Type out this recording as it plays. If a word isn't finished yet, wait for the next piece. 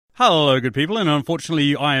Hello, good people, and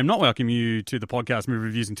unfortunately, I am not welcoming you to the podcast Movie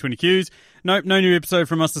Reviews in 20 Qs. Nope, no new episode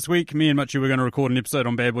from us this week. Me and Machu were going to record an episode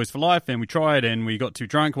on Bad Boys for Life, and we tried, and we got too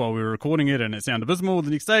drunk while we were recording it, and it sounded abysmal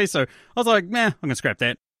the next day, so I was like, I'm going to scrap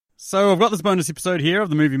that. So I've got this bonus episode here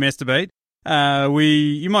of the Movie Masturbate.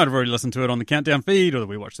 You might have already listened to it on the Countdown feed, or the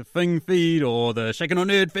We Watch the Thing feed, or the Shaken or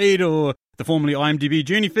Nerd feed, or the formerly IMDb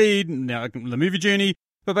Journey feed, now the Movie Journey.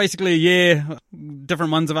 But basically,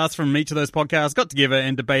 different ones of us from each of those podcasts got together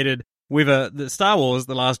and debated whether the Star Wars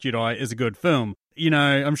The Last Jedi is a good film. You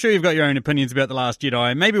know, I'm sure you've got your own opinions about The Last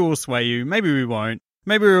Jedi. Maybe we'll sway you, maybe we won't.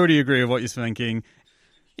 Maybe we already agree with what you're thinking.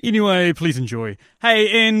 Anyway, please enjoy.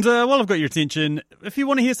 Hey, and while I've got your attention, if you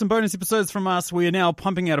want to hear some bonus episodes from us, we are now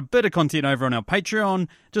pumping out a bit of content over on our Patreon.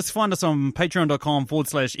 Just find us on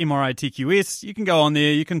patreon.com/MRITQS. You can go on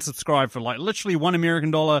there, you can subscribe for like literally $1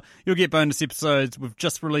 American. You'll get bonus episodes. We've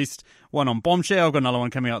just released one on Bombshell. I've got another one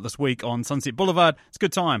coming out this week on Sunset Boulevard. It's a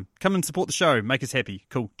good time. Come and support the show. Make us happy.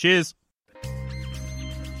 Cool. Cheers.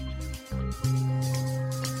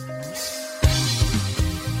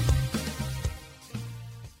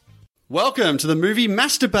 Welcome to the Movie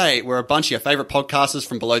Masturbate, where a bunch of your favourite podcasters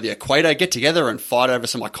from below the equator get together and fight over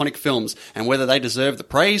some iconic films and whether they deserve the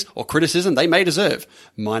praise or criticism they may deserve.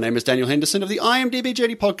 My name is Daniel Henderson of the IMDb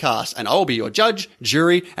Journey podcast, and I will be your judge,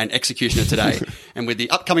 jury, and executioner today. And with the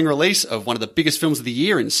upcoming release of one of the biggest films of the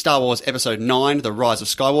year in Star Wars Episode 9, The Rise of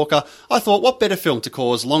Skywalker, I thought what better film to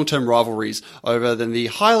cause long-term rivalries over than the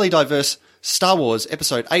highly diverse Star Wars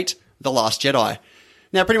Episode 8, The Last Jedi.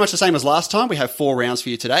 Now, pretty much the same as last time, we have 4 rounds for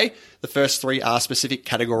you today. The first 3 are specific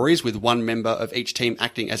categories with one member of each team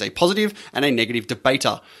acting as a positive and a negative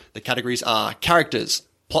debater. The categories are characters,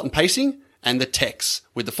 plot and pacing, and the text,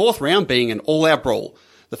 with the 4th round being an all-out brawl.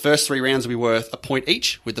 The first 3 rounds will be worth a point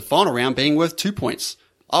each, with the final round being worth 2 points.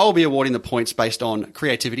 I will be awarding the points based on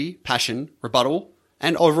creativity, passion, rebuttal,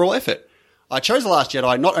 and overall effort. I chose The Last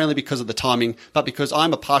Jedi not only because of the timing, but because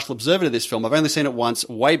I'm a partial observer of this film. I've only seen it once,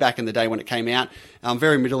 way back in the day when it came out. I'm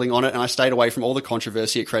very middling on it, and I stayed away from all the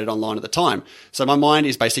controversy it created online at the time. So my mind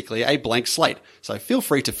is basically a blank slate. So feel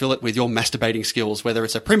free to fill it with your masturbating skills, whether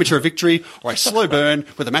it's a premature victory or a slow burn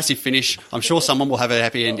with a massive finish. I'm sure someone will have a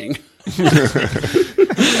happy ending.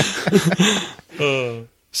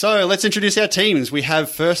 So let's introduce our teams. We have,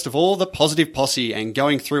 first of all, the Positive Posse, and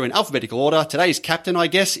going through in alphabetical order, today's captain, I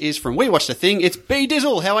guess, is from We Watch the Thing. It's B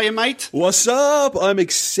Dizzle. How are you, mate? What's up? I'm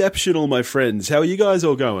exceptional, my friends. How are you guys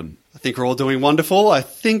all going? I think we're all doing wonderful. I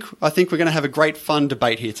think we're going to have a great, fun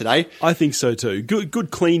debate here today. I think so too.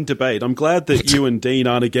 Good, clean debate. I'm glad that you and Dean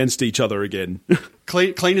aren't against each other again.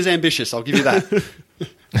 Clean is ambitious, I'll give you that.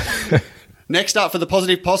 Next up for the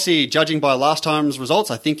Positive Posse, judging by last time's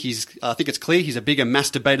results, I think it's clear he's a bigger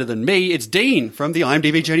masturbator than me. It's Dean from the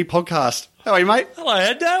IMDb Journey podcast. How are you, mate? Hello,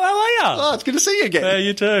 Ed. How are you? Oh, it's good to see you again. Yeah,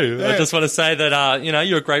 you too. Yeah. I just want to say that,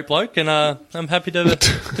 you're a great bloke, and I'm happy to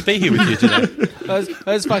be here with you today.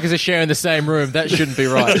 Those fuckers are sharing the same room. That shouldn't be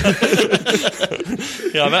right.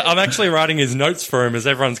 Yeah, I'm actually writing his notes for him as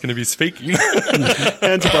everyone's going to be speaking.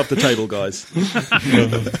 Hands above the table, guys.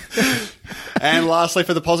 And lastly,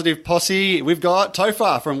 for the Positive Posse, we've got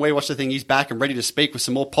Topher from We Watch the Thing. He's back and ready to speak with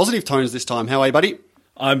some more positive tones this time. How are you, buddy?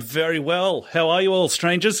 I'm very well. How are you all,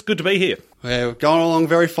 strangers? Good to be here. We're going along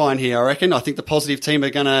very fine here, I reckon. I think the positive team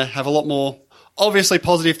are going to have a lot more, obviously,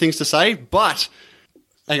 positive things to say, but...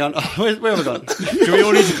 Hang on, where have we gone? Do we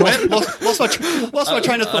all need to comment? Lost my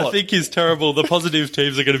train of thought. I think he's terrible. The positive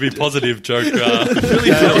teams are going to be positive joke.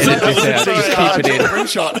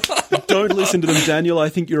 Don't listen to them, Daniel. I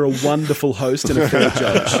think you're a wonderful host and a fair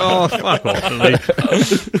judge. Oh, fuck off.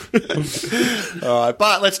 All right,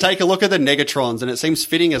 but let's take a look at the Negatrons, and it seems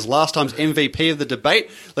fitting as last time's MVP of the debate.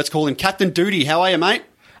 Let's call him Captain Duty. How are you, mate?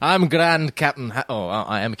 I'm Grand Captain.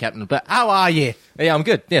 I am a captain, but how are you? Yeah, I'm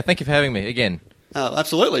good. Yeah, thank you for having me again. Oh,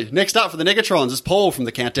 absolutely. Next up for the Negatrons is Paul from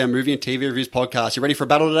the Countdown Movie and TV Reviews podcast. You ready for a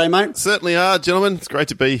battle today, mate? Certainly are, gentlemen. It's great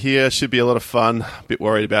to be here. Should be a lot of fun. A bit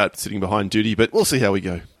worried about sitting behind Duty, but we'll see how we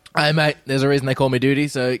go. Hey, mate, there's a reason they call me Duty,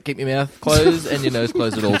 so keep your mouth closed and your nose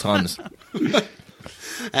closed at all times.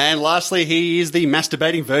 And lastly, he is the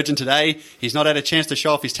masturbating virgin today. He's not had a chance to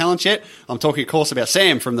show off his talent yet. I'm talking, of course, about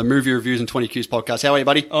Sam from the Movie Reviews and 20 Qs podcast. How are you,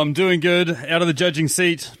 buddy? I'm doing good. Out of the judging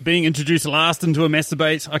seat, being introduced last into a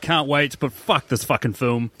masturbate. I can't wait, but fuck this fucking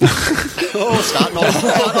film. Starting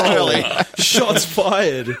off early. Shots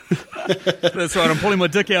fired. That's right, I'm pulling my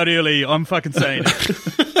dick out early. I'm fucking saying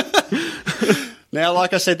it. Now,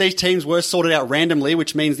 like I said, these teams were sorted out randomly,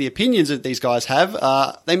 which means the opinions that these guys have,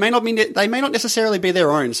 they may not necessarily be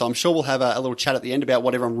their own. So I'm sure we'll have a little chat at the end about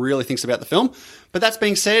what everyone really thinks about the film. But that's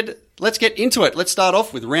being said, let's get into it. Let's start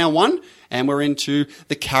off with round one, and we're into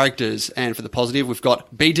the characters. And for the positive, we've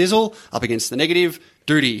got B Dizzle up against the negative,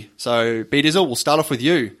 Duty. So B Dizzle, we'll start off with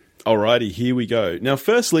you. Alrighty, here we go. Now,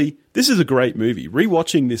 firstly, this is a great movie.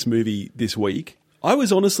 Rewatching this movie this week, I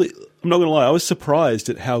was honestly, I'm not going to lie, I was surprised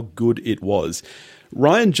at how good it was.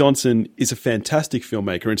 Rian Johnson is a fantastic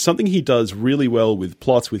filmmaker, and something he does really well with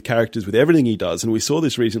plots, with characters, with everything he does, and we saw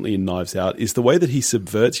this recently in Knives Out, is the way that he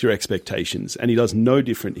subverts your expectations, and he does no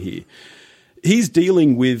different here. He's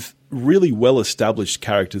dealing with really well-established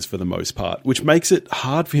characters for the most part, which makes it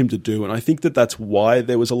hard for him to do, and I think that that's why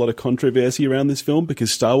there was a lot of controversy around this film,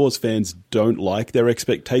 because Star Wars fans don't like their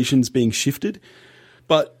expectations being shifted.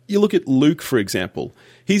 But you look at Luke, for example.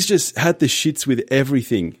 He's just had the shits with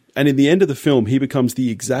everything. And in the end of the film, he becomes the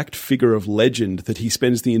exact figure of legend that he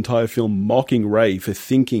spends the entire film mocking Rey for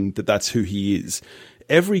thinking that that's who he is.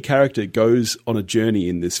 Every character goes on a journey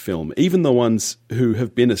in this film, even the ones who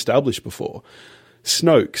have been established before.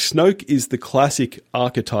 Snoke is the classic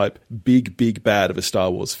archetype big bad of a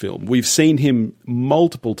Star Wars film. We've seen him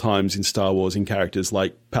multiple times in Star Wars in characters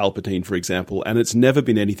like Palpatine, for example, and it's never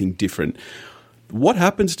been anything different. What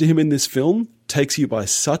happens to him in this film takes you by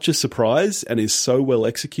such a surprise and is so well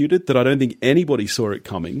executed that I don't think anybody saw it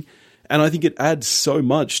coming. And I think it adds so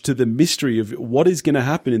much to the mystery of what is going to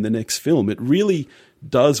happen in the next film. It really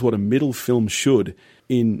does what a middle film should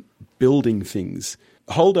in building things.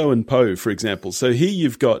 Holdo and Poe, for example. So here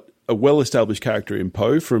you've got a well-established character in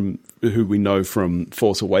Poe, from who we know from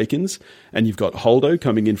Force Awakens, and you've got Holdo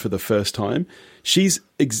coming in for the first time. She's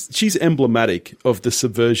emblematic of the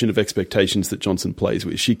subversion of expectations that Johnson plays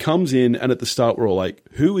with. She comes in, and at the start we're all like,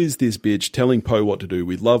 who is this bitch telling Poe what to do?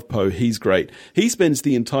 We love Poe, he's great. He spends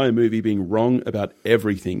the entire movie being wrong about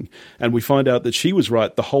everything, and we find out that she was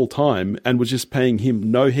right the whole time and was just paying him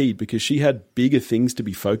no heed because she had bigger things to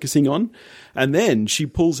be focusing on. And then she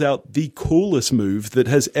pulls out the coolest move that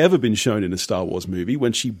has ever been shown in a Star Wars movie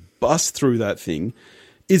when she busts through that thing.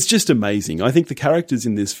 It's just amazing. I think the characters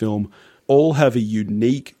in this film all have a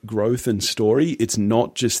unique growth and story. It's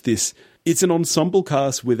not just this, it's an ensemble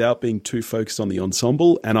cast without being too focused on the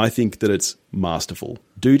ensemble, and I think that it's masterful.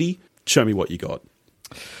 Duty, show me what you got.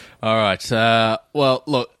 All right. Well,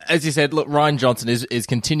 look, as you said, Rian Johnson is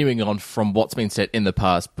continuing on from what's been said in the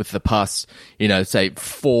past, with the past, say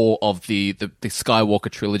 4 of the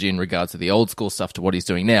Skywalker trilogy in regards to the old school stuff to what he's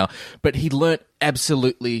doing now. But he learnt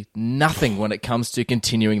absolutely nothing when it comes to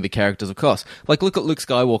continuing the characters, of course. Like, look at Luke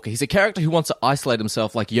Skywalker. He's a character who wants to isolate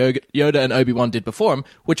himself like Yoda and Obi-Wan did before him,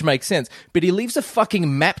 which makes sense. But he leaves a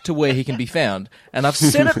fucking map to where he can be found. And I've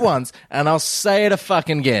said it once, and I'll say it a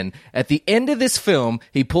fucking again. At the end of this film,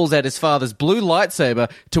 he pulls out his father's blue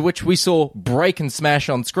lightsaber, to which we saw break and smash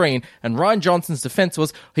on screen, and Rian Johnson's defense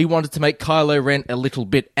was he wanted to make Kylo Ren a little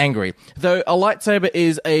bit angry. Though a lightsaber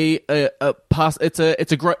is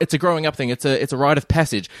it's a growing up thing. It's a rite of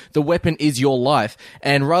passage. The weapon is your life,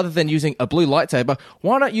 and rather than using a blue lightsaber,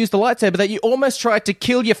 why not use the lightsaber that you almost tried to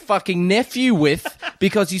kill your fucking nephew with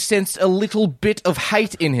because you sensed a little bit of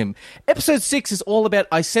hate in him? Episode 6 is all about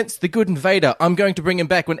I sensed the good in Vader, I'm going to bring him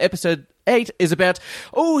back, when episode 8 is about,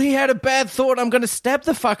 oh, he had a bad thought, I'm going to stab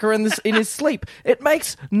the fucker in his sleep. It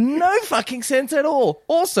makes no fucking sense at all.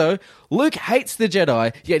 Also, Luke hates the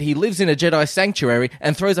Jedi, yet he lives in a Jedi sanctuary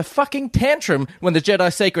and throws a fucking tantrum when the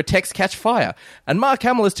Jedi sacred texts catch fire. And Mark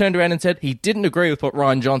Hamill has turned around and said he didn't agree with what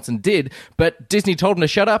Rian Johnson did, but Disney told him to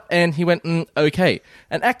shut up, and he went, okay.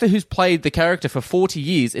 An actor who's played the character for 40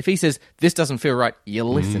 years, if he says, this doesn't feel right, you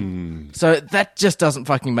listen. So that just doesn't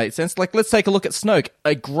fucking make sense. Like, let's take a look at Snoke,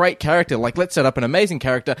 a great character. Like, let's set up an amazing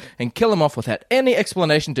character and kill him off without any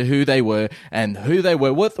explanation to who they were and who they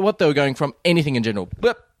were, what they were going from, anything in general.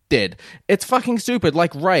 But dead. It's fucking stupid.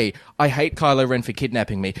 Like Rey, I hate Kylo Ren for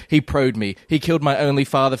kidnapping me. He probed me. He killed my only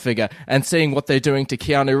father figure. And seeing what they're doing to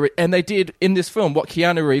Keanu Reeves, and they did in this film what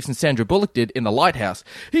Keanu Reeves and Sandra Bullock did in The Lighthouse.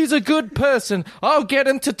 He's a good person. I'll get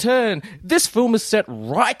him to turn. This film is set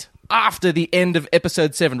right after the end of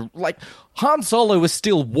episode 7. Like, Han Solo was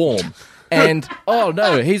still warm. And, oh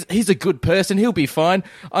no, he's a good person, he'll be fine.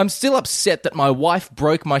 I'm still upset that my wife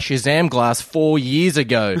broke my Shazam glass 4 years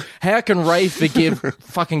ago. How can Rey forgive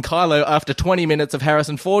fucking Kylo after 20 minutes of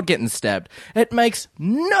Harrison Ford getting stabbed? It makes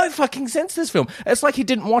no fucking sense, this film. It's like he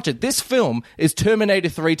didn't watch it. This film is Terminator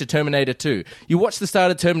 3 to Terminator 2. You watch the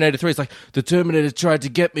start of Terminator 3, it's like, the Terminator tried to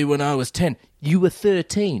get me when I was 10. You were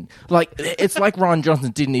 13. Like, it's like Rian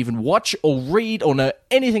Johnson didn't even watch or read or know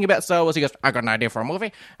anything about Star Wars. He goes, I got an idea for a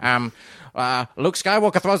movie. Luke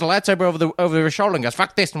Skywalker throws a lightsaber over his shoulder and goes,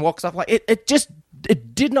 fuck this, and walks off. Like,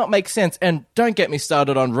 it did not make sense. And don't get me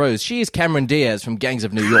started on Rose. She is Cameron Diaz from Gangs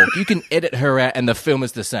of New York. You can edit her out and the film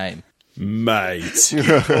is the same. Mate.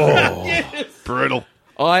 Brutal.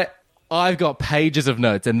 I've got pages of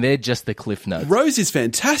notes, and they're just the cliff notes. Rose is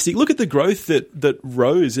fantastic. Look at the growth that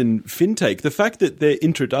Rose and Finn take. The fact that their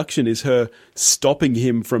introduction is her stopping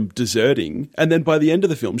him from deserting, and then by the end of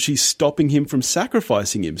the film, she's stopping him from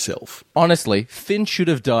sacrificing himself. Honestly, Finn should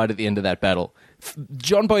have died at the end of that battle.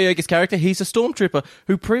 John Boyega's character, he's a stormtrooper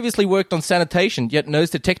who previously worked on sanitation, yet knows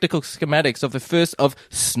the technical schematics of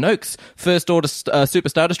Snoke's First Order Super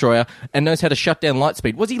Star Destroyer and knows how to shut down light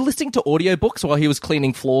speed. Was he listening to audiobooks while he was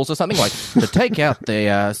cleaning floors or something? Like, to take out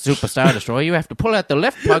the Super Star Destroyer, you have to pull out the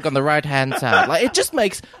left plug on the right-hand side. Like, it just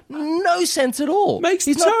makes no sense at all.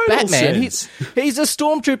 He's not Batman. Sense. He's a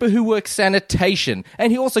stormtrooper who works sanitation,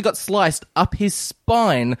 and he also got sliced up his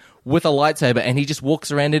spine with a lightsaber, and he just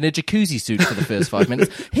walks around in a jacuzzi suit for the first 5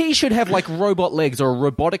 minutes. He should have, like, robot legs or a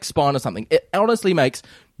robotic spine or something. It honestly makes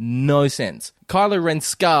no sense. Kylo Ren's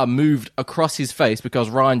scar moved across his face because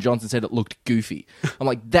Rian Johnson said it looked goofy. I'm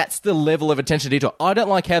like, that's the level of attention to detail. I don't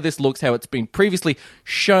like how this looks, how it's been previously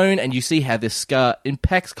shown, and you see how this scar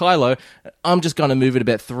impacts Kylo. I'm just going to move it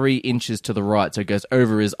about 3 inches to the right so it goes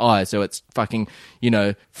over his eye, so it's fucking,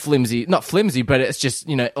 flimsy. Not flimsy, but it's just,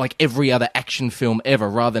 like every other action film ever,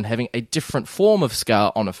 rather than having a different form of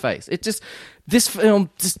scar on a face. This film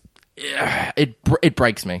just... It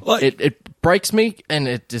breaks me. It breaks me, and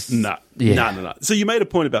it just... No. Yeah. No. So you made a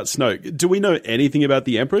point about Snoke. Do we know anything about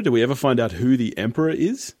the Emperor? Do we ever find out who the Emperor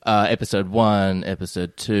is? Episode 1,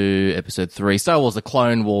 Episode 2, Episode 3. Star Wars, The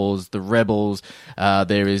Clone Wars, The Rebels.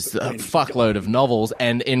 There is a fuckload of novels.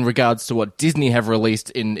 And in regards to what Disney have released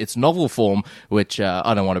in its novel form, which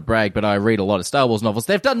I don't want to brag, but I read a lot of Star Wars novels,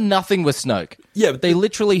 they've done nothing with Snoke. Yeah, but they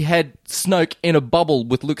literally had Snoke in a bubble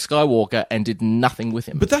with Luke Skywalker and did nothing with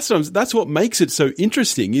him. But that's what makes it so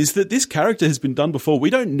interesting, is that this character has been done before. We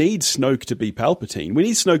don't need Snoke to be Palpatine. We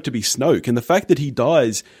need Snoke to be Snoke. And the fact that he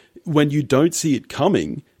dies when you don't see it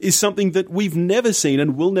coming is something that we've never seen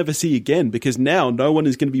and will never see again, because now no one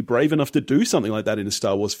is going to be brave enough to do something like that in a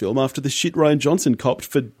Star Wars film after the shit Rian Johnson copped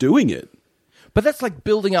for doing it. But that's like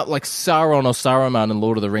building up like Sauron or Saruman in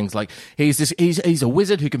Lord of the Rings. Like, he's a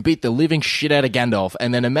wizard who can beat the living shit out of Gandalf.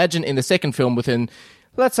 And then imagine in the second film, within,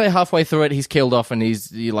 let's say halfway through it, he's killed off, and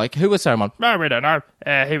you're like, who was Saruman? No, we don't know.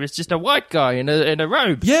 He was just a white guy in a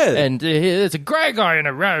robe. Yeah. And there's a grey guy in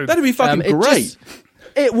a robe. That'd be fucking great.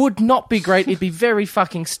 It would not be great. It'd be very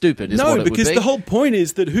fucking stupid. No, because the whole point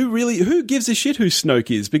is that who gives a shit who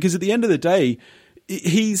Snoke is? Because at the end of the day,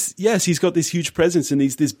 he's got this huge presence and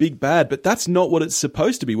he's this big bad, but that's not what it's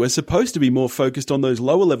supposed to be. We're supposed to be more focused on those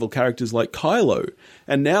lower level characters like Kylo,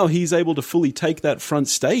 and now he's able to fully take that front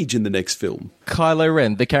stage in the next film. Kylo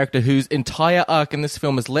Ren, the character whose entire arc in this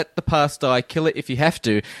film is let the past die, kill it if you have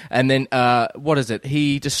to, and then, what is it?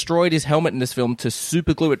 He destroyed his helmet in this film to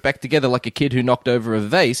super glue it back together like a kid who knocked over a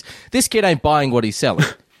vase. This kid ain't buying what he's selling.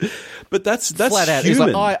 But that's flat out. human.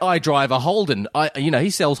 He's like, I drive a Holden. He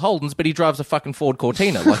sells Holdens, but he drives a fucking Ford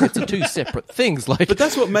Cortina. Like, it's two separate things. Like, but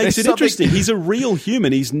that's what makes it interesting. He's a real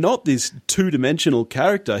human. He's not this two-dimensional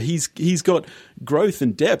character. He's got growth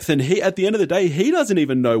and depth, and at the end of the day, he doesn't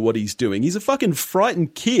even know what he's doing. He's a fucking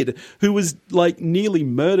frightened kid who was like nearly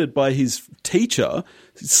murdered by his teacher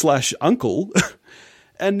 / uncle.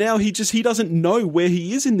 And now he doesn't know where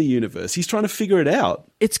he is in the universe. He's trying to figure it out.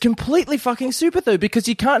 It's completely fucking stupid, though, because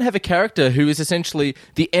you can't have a character who is essentially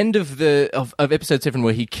the end of episode 7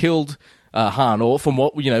 where he killed Han, or from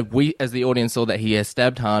what we as the audience saw that he has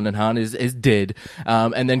stabbed Han and Han is dead,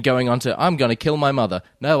 and then going on to, I'm going to kill my mother.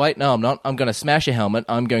 No, wait, no, I'm not. I'm going to smash a helmet.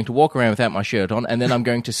 I'm going to walk around without my shirt on, and then I'm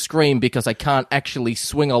going to scream because I can't actually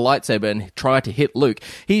swing a lightsaber and try to hit Luke.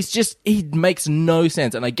 He makes no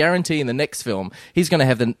sense, and I guarantee in the next film he's going to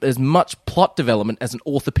have as much plot development as an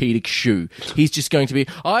orthopedic shoe. He's just going to be,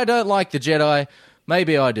 I don't like the Jedi.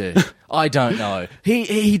 Maybe I do. I don't know.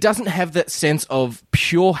 He doesn't have that sense of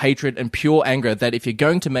pure hatred and pure anger that if you're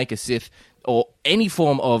going to make a Sith or any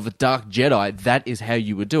form of dark Jedi, that is how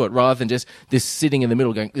you would do it, rather than just this sitting in the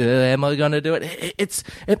middle going, am I going to do it?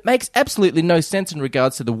 It makes absolutely no sense in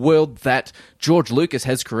regards to the world that George Lucas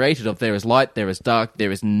has created of there is light, there is dark, there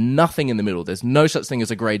is nothing in the middle. There's no such thing as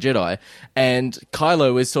a grey Jedi. And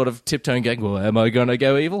Kylo is sort of tiptoeing going, well, am I going to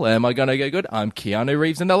go evil? Am I going to go good? I'm Keanu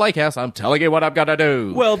Reeves in the lake house. I'm telling you what I'm going to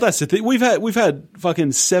do. Well, that's the thing. We've had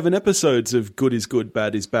fucking 7 episodes of good is good,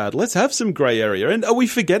 bad is bad. Let's have some grey area. And are we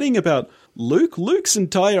forgetting about Luke's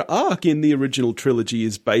entire arc in the original trilogy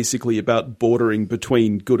is basically about bordering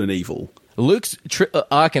between good and evil. Luke's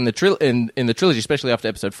arc in the trilogy, especially after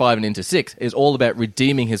episode 5 and into 6, is all about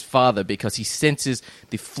redeeming his father because he senses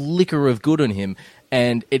the flicker of good in him,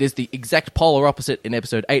 and it is the exact polar opposite in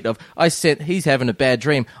episode 8 of, he's having a bad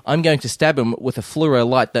dream, I'm going to stab him with a fluoro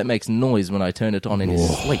light that makes noise when I turn it on in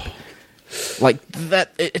his sleep. Like,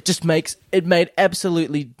 that, it made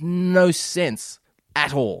absolutely no sense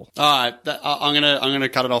at all. All right, I'm gonna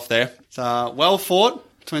cut it off there. Well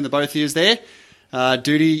fought between the both of yous there.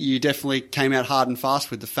 Duty, you definitely came out hard and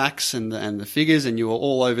fast with the facts and the figures, and you were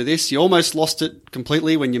all over this. You almost lost it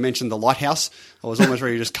completely when you mentioned the lighthouse. I was almost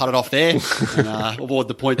ready to just cut it off there and award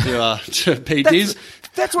the point to PGs.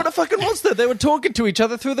 That's what it fucking was, though. They were talking to each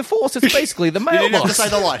other through the Force. It's basically the mailbox. You didn't have to say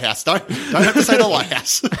the lighthouse. Don't have to say the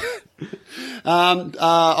lighthouse.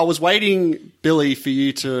 I was waiting, Billy, for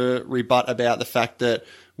you to rebut about the fact that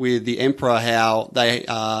with the Emperor, how they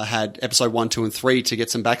had episode 1, 2, and 3 to get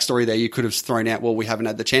some backstory there. You could have thrown out, well, we haven't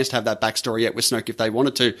had the chance to have that backstory yet with Snoke if they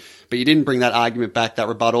wanted to, but you didn't bring that argument back, that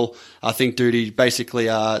rebuttal. I think Duty basically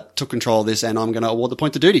took control of this, and I'm going to award the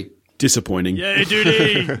point to Duty. Disappointing. Yay,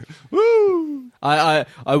 Duty! Woo! I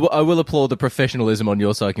will applaud the professionalism on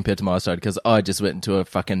your side compared to my side, because I just went into a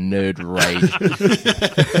fucking nerd rage.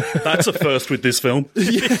 That's a first with this film.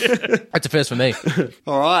 That's a first for me.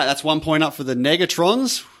 All right, that's 1 point up for the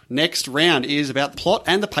Negatrons. Next round is about the plot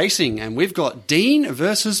and the pacing, and we've got Dean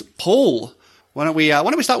versus Paul. Why don't we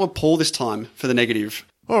start with Paul this time for the negative?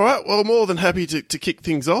 All right, well, more than happy to kick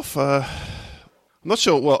things off. I'm not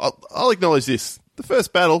sure. Well, I'll acknowledge this. The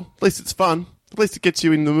first battle, at least it's fun. At least it gets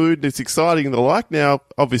you in the mood and it's exciting and the like. Now,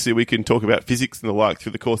 obviously, we can talk about physics and the like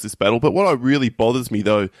through the course of this battle, but what really bothers me,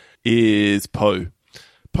 though, is Poe.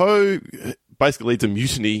 Poe basically leads a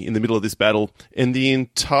mutiny in the middle of this battle, and the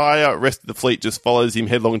entire rest of the fleet just follows him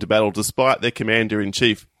headlong into battle, despite their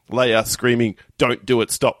commander-in-chief, Leia, screaming, "Don't do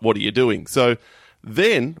it, stop, what are you doing?" So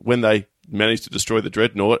then, when they manage to destroy the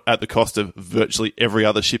Dreadnought at the cost of virtually every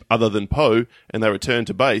other ship other than Poe, and they return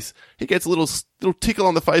to base, he gets a little tickle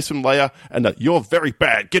on the face from Leia, and "You're very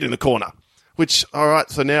bad, get in the corner." Which,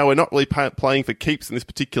 alright, so now we're not really playing for keeps in this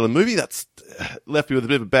particular movie. That's left me with a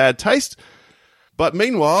bit of a bad taste. But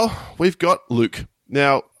meanwhile, we've got Luke.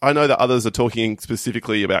 Now, I know that others are talking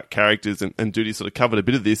specifically about characters, and Duty sort of covered a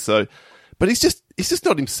bit of this, but he's just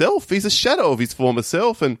not himself. He's a shadow of his former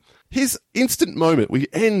self, and his instant moment, we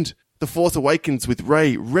end The Force Awakens with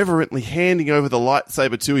Rey reverently handing over the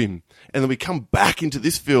lightsaber to him, and then we come back into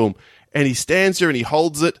this film, and he stands there and he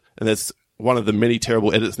holds it, and there's one of the many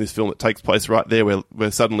terrible edits in this film that takes place right there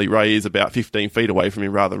where suddenly Rey is about 15 feet away from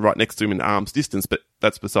him rather than right next to him in arm's distance, but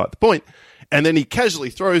that's beside the point. And then he casually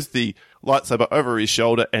throws the lightsaber over his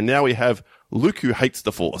shoulder, and now we have Luke who hates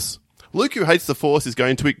the Force. Luke who hates the Force is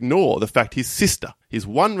going to ignore the fact his sister, his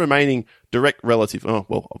one remaining direct relative,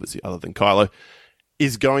 obviously other than Kylo,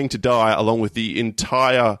 is going to die along with the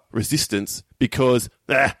entire Resistance because,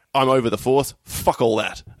 I'm over the Force, fuck all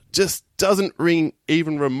that. Just doesn't ring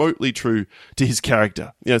even remotely true to his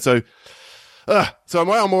character. So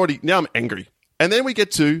I'm angry. And then we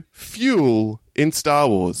get to fuel in Star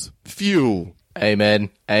Wars. Fuel. Amen.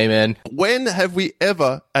 When have we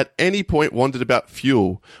ever at any point wondered about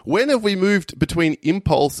fuel? When have we moved between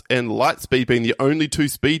impulse and light speed being the only two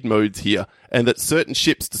speed modes here, and that certain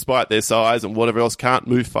ships, despite their size and whatever else, can't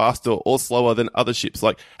move faster or slower than other ships?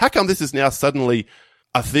 Like, how come this is now suddenly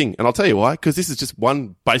a thing? And I'll tell you why, because this is just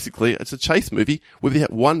it's a chase movie with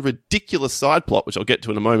that one ridiculous side plot, which I'll get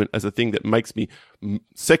to in a moment as a thing that makes me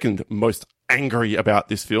second most angry about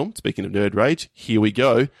this film. Speaking of nerd rage, here we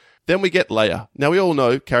go. Then we get Leia. Now, we all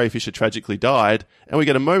know Carrie Fisher tragically died, and we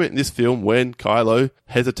get a moment in this film when Kylo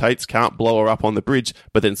hesitates, can't blow her up on the bridge,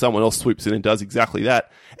 but then someone else swoops in and does exactly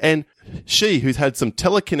that. And she, who's had some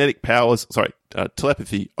telekinetic powers,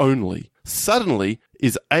 telepathy only, suddenly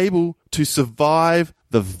is able to survive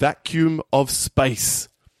the vacuum of space.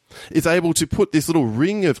 Is able to put this little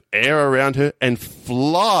ring of air around her and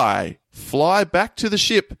fly back to the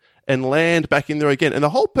ship and land back in there again. And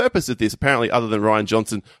the whole purpose of this, apparently, other than Rian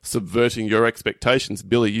Johnson subverting your expectations,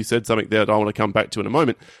 Billy, you said something there that I want to come back to in a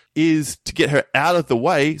moment, is to get her out of the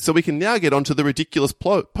way so we can now get onto the ridiculous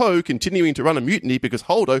Poe continuing to run a mutiny because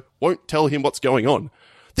Holdo won't tell him what's going on.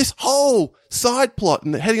 This whole side plot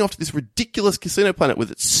and heading off to this ridiculous casino planet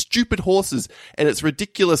with its stupid horses and its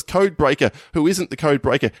ridiculous code breaker who isn't the code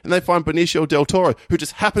breaker, and they find Benicio del Toro who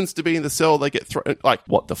just happens to be in the cell they get thrown. Like,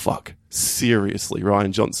 what the fuck? Seriously,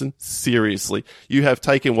 Rian Johnson? Seriously? You have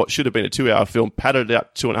taken what should have been a 2-hour film, padded it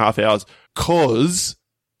out 2.5 hours, cause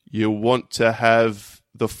you want to have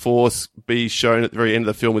the Force be shown at the very end of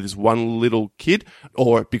the film with this one little kid,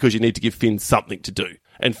 or because you need to give Finn something to do?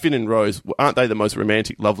 And Finn and Rose, aren't they the most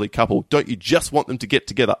romantic, lovely couple? Don't you just want them to get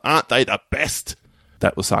together? Aren't they the best?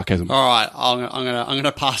 That was sarcasm. All right, I'm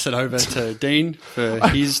gonna pass it over to Dean for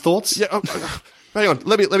his thoughts. Yeah, hang on.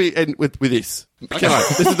 Let me end with this. Can I?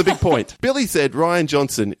 This is the big point. Billy said Rian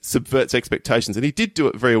Johnson subverts expectations, and he did do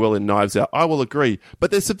it very well in Knives Out. I will agree. But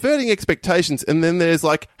they're subverting expectations, and then there's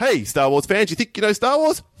like, hey, Star Wars fans, you think you know Star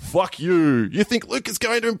Wars? Fuck you. You think Luke is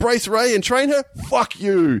going to embrace Rey and train her? Fuck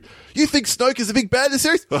you. You think Snoke is a big bad in the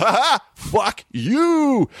series? Fuck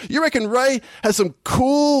you. You reckon Rey has some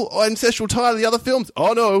cool ancestral tie to the other films?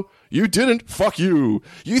 Oh no. You didn't. Fuck you.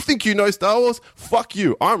 You think you know Star Wars? Fuck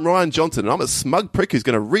you. I'm Rian Johnson, and I'm a smug prick who's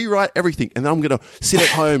going to rewrite everything, and then I'm going to sit at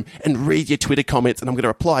home and read your Twitter comments, and I'm going to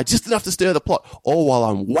reply just enough to stir the plot, all while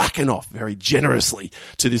I'm whacking off very generously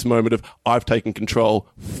to this moment of I've taken control.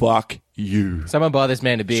 Fuck you. Someone buy this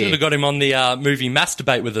man a beer. Should have got him on the movie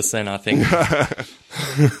Masturbate with us then, I think.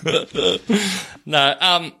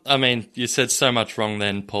 No, I mean, you said so much wrong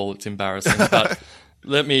then, Paul. It's embarrassing. But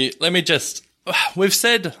let me just... We've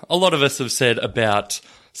said, a lot of us have said about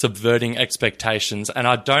subverting expectations, and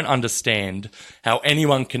I don't understand how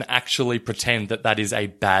anyone can actually pretend that that is a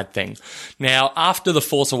bad thing. Now, after The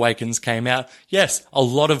Force Awakens came out, yes, a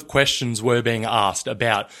lot of questions were being asked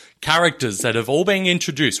about characters that have all been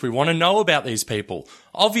introduced. We want to know about these people.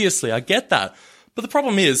 Obviously, I get that. But the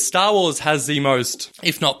problem is, Star Wars has the most,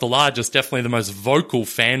 if not the largest, definitely the most vocal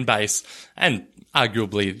fan base, and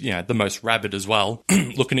arguably, you know, the most rabid as well.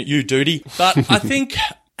 Looking at you, Duty. But I think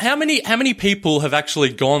how many people have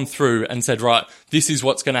actually gone through and said, right, this is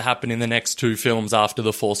what's going to happen in the next 2 films after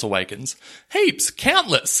The Force Awakens? Heaps,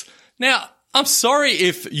 countless. Now, I'm sorry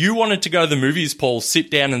if you wanted to go to the movies, Paul,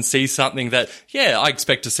 sit down and see something that, yeah, I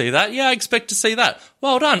expect to see that. Yeah, I expect to see that.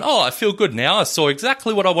 Well done. Oh, I feel good now. I saw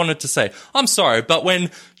exactly what I wanted to say. I'm sorry, but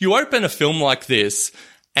when you open a film like this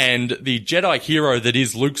and the Jedi hero that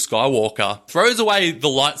is Luke Skywalker throws away the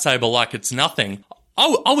lightsaber like it's nothing,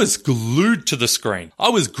 I was glued to the screen. I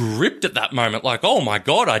was gripped at that moment like, oh my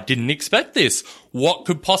God, I didn't expect this. What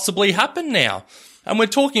could possibly happen now? And we're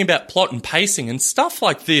talking about plot and pacing and stuff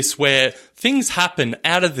like this where things happen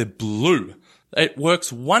out of the blue. It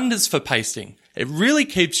works wonders for pacing. It really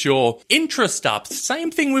keeps your interest up.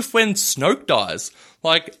 Same thing with when Snoke dies.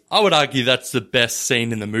 Like, I would argue that's the best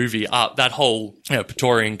scene in the movie. That whole,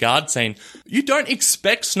 Praetorian Guard scene. You don't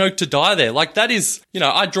expect Snoke to die there. Like, that is,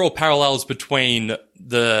 I draw parallels between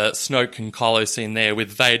the Snoke and Kylo scene there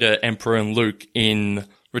with Vader, Emperor, and Luke in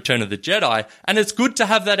Return of the Jedi, and it's good to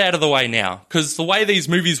have that out of the way now, because the way these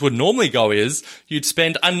movies would normally go is you'd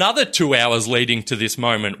spend another 2 hours leading to this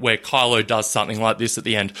moment where Kylo does something like this at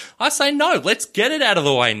the end. I say no, let's get it out of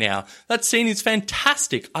the way now. That scene is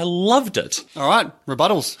fantastic. I loved it. All right,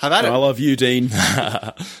 rebuttals. Have at it. I love you, Dean.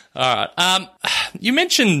 All right. You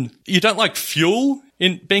mentioned you don't like fuel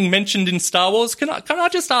in being mentioned in Star Wars. Can I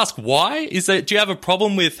just ask why? Do you have a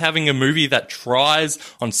problem with having a movie that tries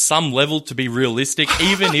on some level to be realistic,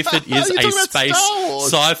 even if it is a space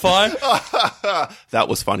sci-fi? That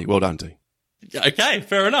was funny. Well done, Dean. Okay,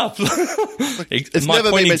 fair enough. It's My never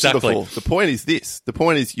point been mentioned exactly. before. The point is this. The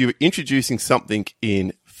point is you're introducing something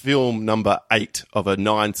in film number 8 of a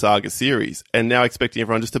 9 saga series and now expecting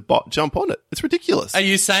everyone just to jump on it. It's ridiculous. Are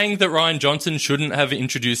you saying that Rian Johnson shouldn't have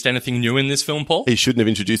introduced anything new in this film, Paul? He shouldn't have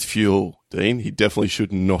introduced fuel, Dean. He definitely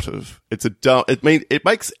should not have. It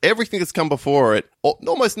makes everything that's come before it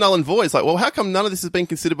almost null and void. It's like, well, how come none of this has been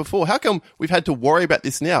considered before? How come we've had to worry about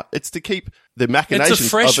this now? It's to keep the machinations It's a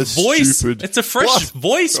fresh of a voice. stupid It's a fresh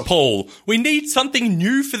voice, Paul. We need something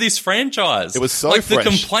new for this franchise. It was so like fresh the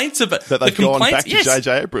complaints of it. that they've the gone complaints, back to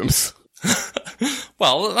J.J. Abrams.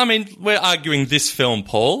 Well, I mean, we're arguing this film,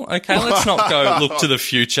 Paul. Okay, let's not go look to the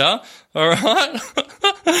future. All right.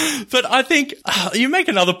 But I think you make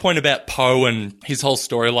another point about Poe and his whole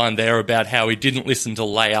storyline there about how he didn't listen to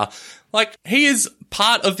Leia. Like, he is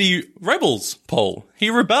part of the rebels, Paul. He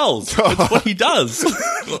rebels. It's what he does.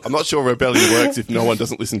 I'm not sure rebellion works if no one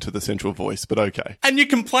doesn't listen to the central voice, but okay. And you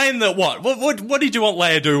complain that what did you want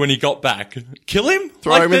Leia to do when he got back? Kill him?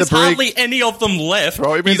 Throw him in the there's brig. hardly any of them left.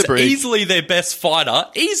 Throw him in He's the brig. easily their best fighter.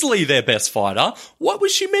 What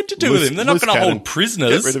was she meant to do with him? They're not going to hold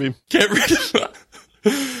prisoners. Get rid of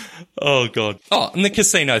him. Oh, God. Oh, and the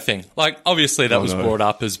casino thing. Like, obviously that was brought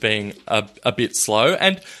up as being a bit slow.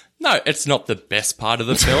 And no, it's not the best part of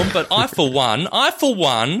the film, but I, for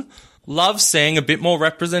one, love seeing a bit more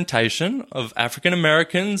representation of African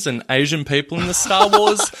Americans and Asian people in the Star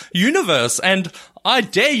Wars universe. And I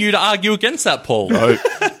dare you to argue against that, Paul. No,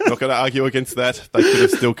 not going to argue against that. They could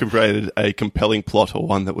have still created a compelling plot or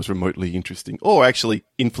one that was remotely interesting or actually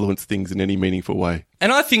influenced things in any meaningful way.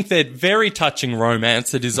 And I think that very touching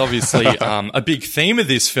romance, it is obviously a big theme of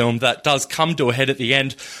this film that does come to a head at the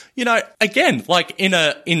end. You know, again, like in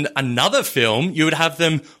another film, you would have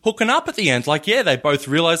them hooking up at the end. Like, yeah, they both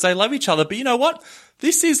realize they love each other. But you know what?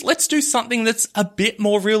 Let's do something that's a bit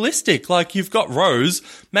more realistic. Like, you've got Rose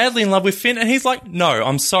madly in love with Finn, and he's like, no,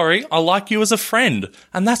 I'm sorry, I like you as a friend.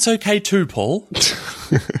 And that's okay too, Paul.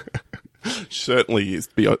 Certainly is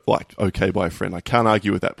be like okay by a friend. I can't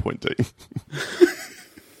argue with that point, Dean.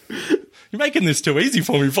 You're making this too easy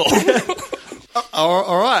for me, Paul.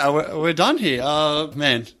 All right, we're done here.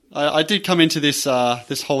 Man, I did come into this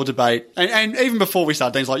this whole debate, and even before we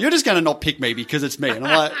started, Dean's like, "You're just going to not pick me because it's me," and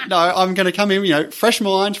I'm like, "No, I'm going to come in, you know, fresh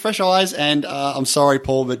mind, fresh eyes," and I'm sorry,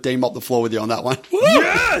 Paul, but Dean mopped the floor with you on that one.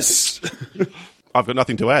 Yes! I've got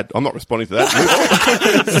nothing to add. I'm not responding to that.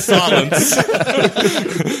 Silence.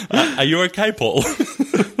 Are you okay, Paul?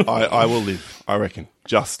 I will live, I reckon.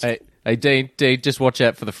 Just. Hey, Dean, just watch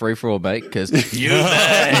out for the free-for-all, mate, because He's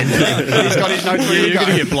got his notes ready to You're go.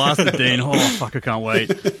 going to get blasted, Dean. Oh, fuck, I can't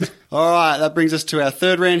wait. All right, that brings us to our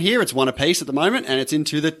third round here. It's one apiece at the moment, and it's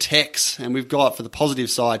into the techs. And we've got, for the positive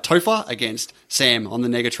side, Topher against Sam on the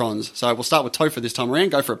Negatrons. So we'll start with Topher this time around.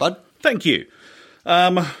 Go for it, bud. Thank you.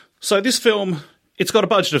 So this film, it's got a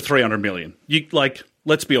budget of $300 million.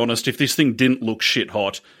 Let's be honest, if this thing didn't look shit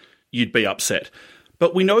hot, you'd be upset.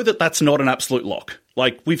 But we know that that's not an absolute lock.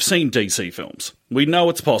 Like, we've seen DC films. We know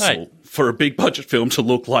it's possible for a big budget film to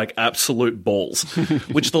look like absolute balls,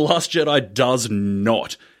 which The Last Jedi does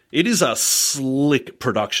not. It is a slick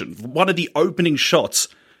production. One of the opening shots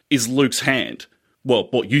is Luke's hand. Well,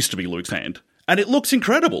 what used to be Luke's hand. And it looks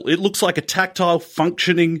incredible. It looks like a tactile,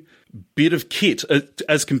 functioning bit of kit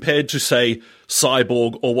as compared to, say,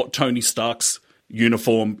 Cyborg or what Tony Stark's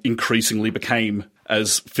uniform increasingly became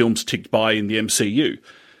as films ticked by in the MCU.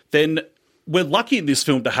 Then we're lucky in this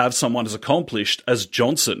film to have someone as accomplished as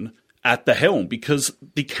Johnson at the helm, because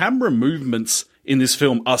the camera movements in this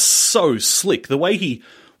film are so slick. The way he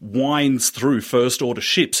winds through First Order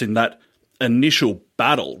ships in that initial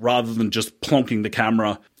battle, rather than just plonking the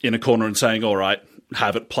camera in a corner and saying, all right,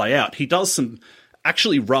 have it play out. He does some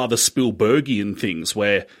actually rather Spielbergian things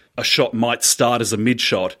where a shot might start as a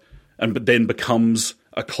mid-shot and then becomes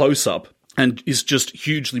a close-up and is just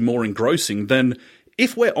hugely more engrossing than,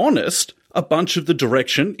 if we're honest, a bunch of the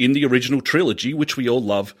direction in the original trilogy, which we all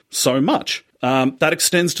love so much. That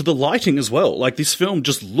extends to the lighting as well. Like, this film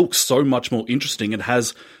just looks so much more interesting and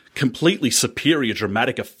has completely superior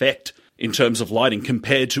dramatic effect in terms of lighting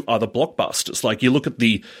compared to other blockbusters. Like, you look at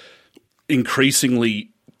the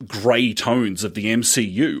increasingly grey tones of the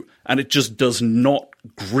MCU, and it just does not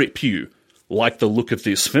grip you like the look of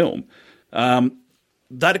this film.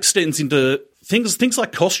 That extends into things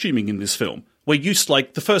like costuming in this film. We're used,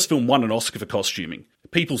 like, the first film won an Oscar for costuming.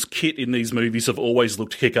 People's kit in these movies have always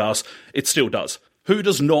looked kick-ass. It still does. Who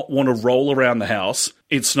does not want to roll around the house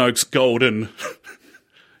in Snoke's golden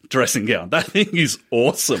dressing gown? That thing is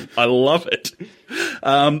awesome. I love it.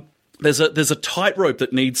 There's a tightrope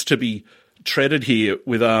that needs to be treaded here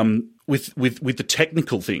with the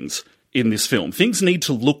technical things in this film. Things need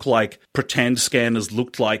to look like pretend scanners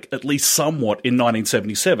looked like, at least somewhat, in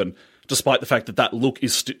 1977, despite the fact that that look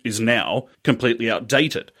is now completely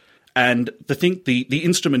outdated. And the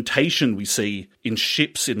instrumentation we see in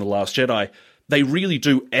ships in The Last Jedi, they really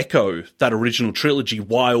do echo that original trilogy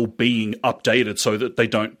while being updated so that they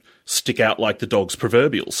don't stick out like the dog's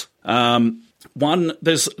proverbials. I'm going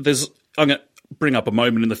to bring up a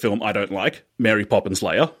moment in the film I don't like. Mary Poppins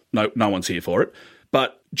Leia. No one's here for it.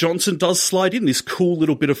 But Johnson does slide in this cool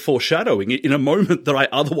little bit of foreshadowing in a moment that I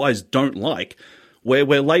otherwise don't like, where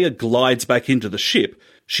Leia glides back into the ship,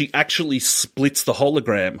 she actually splits the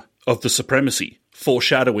hologram of the Supremacy,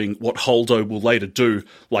 foreshadowing what Holdo will later do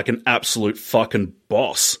like an absolute fucking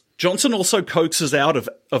boss. Johnson also coaxes out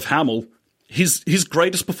of Hamill his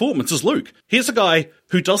greatest performance as Luke. Here's a guy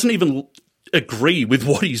who doesn't even agree with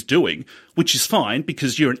what he's doing, which is fine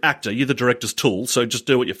because you're an actor, you're the director's tool, so just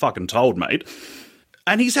do what you're fucking told, mate.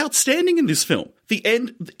 And he's outstanding in this film.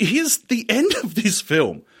 Here's the end of this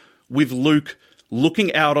film with Luke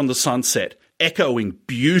looking out on the sunset, echoing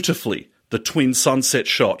beautifully the twin sunset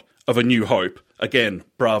shot of A New Hope. Again,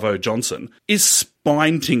 bravo Johnson, is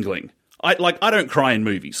spine-tingling. I don't cry in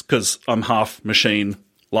movies because I'm half machine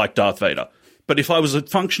like Darth Vader. But if I was a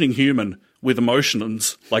functioning human with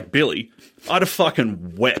emotions like Billy, I'd have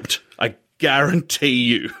fucking wept. I guarantee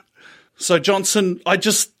you. So Johnson,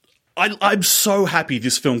 I'm so happy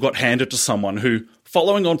this film got handed to someone who,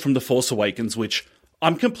 following on from The Force Awakens, which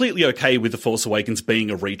I'm completely okay with The Force Awakens being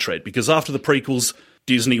a retread, because after the prequels,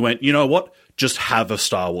 Disney went, you know what? Just have a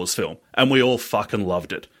Star Wars film. And we all fucking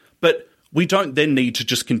loved it. But we don't then need to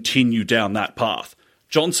just continue down that path.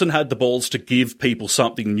 Johnson had the balls to give people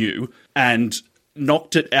something new and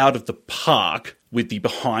knocked it out of the park with the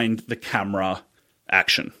behind-the-camera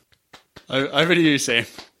action. Over to you, Sam.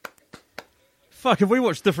 Fuck, have we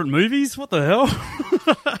watched different movies? What the hell?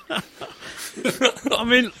 I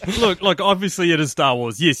mean, look, like, obviously it is Star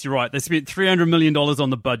Wars. Yes, you're right. They spent $300 million on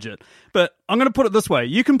the budget. But I'm going to put it this way.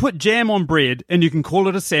 You can put jam on bread and you can call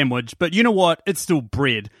it a sandwich, but you know what? It's still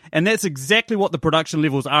bread. And that's exactly what the production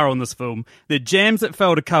levels are on this film. They're jams that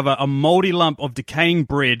fail to cover a moldy lump of decaying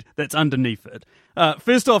bread that's underneath it.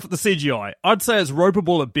 First off, the CGI. I'd say it's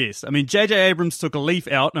ropeable at best. I mean, J.J. Abrams took a leaf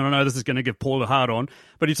out, and I know this is going to give Paul a hard on,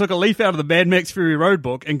 but he took a leaf out of the Mad Max Fury Road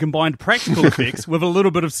book and combined practical effects with a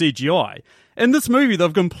little bit of CGI. In this movie,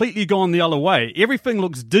 they've completely gone the other way. Everything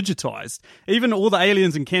looks digitized. Even all the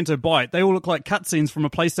aliens in Canto Bight, they all look like cutscenes from a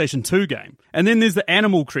PlayStation 2 game. And then there's the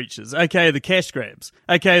animal creatures, aka the cash grabs,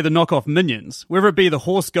 aka the knockoff minions. Whether it be the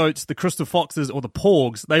horse goats, the crystal foxes, or the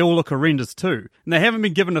porgs, they all look horrendous too. And they haven't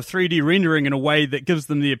been given a 3D rendering in a way that gives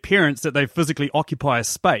them the appearance that they physically occupy a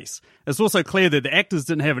space. It's also clear that the actors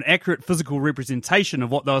didn't have an accurate physical representation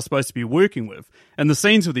of what they were supposed to be working with in the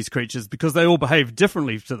scenes with these creatures, because they all behave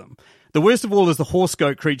differently to them. The worst of all is the horse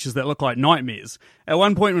goat creatures that look like nightmares. At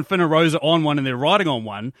one point when Finn and Rose are on one and they're riding on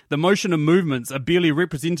one, the motion and movements are barely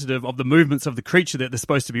representative of the movements of the creature that they're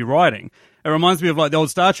supposed to be riding. It reminds me of like the old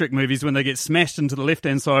Star Trek movies when they get smashed into the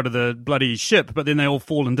left-hand side of the bloody ship, but then they all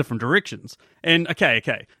fall in different directions. And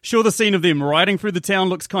okay. Sure, the scene of them riding through the town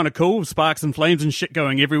looks kind of cool, sparks and flames and shit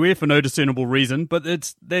going everywhere for no discernible reason, but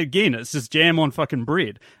it's just jam on fucking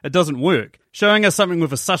bread. It doesn't work. Showing us something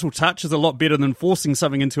with a subtle touch is a lot better than forcing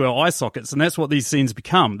something into our eye sockets, and that's what these scenes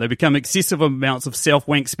become. They become excessive amounts of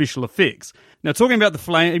self-wank special effects. Now, talking about the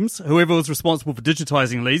flames, whoever was responsible for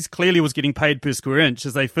digitizing these clearly was getting paid per square inch,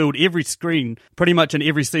 as they filled every screen pretty much in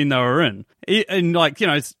every scene they were in. And, like, you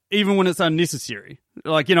know, even when it's unnecessary.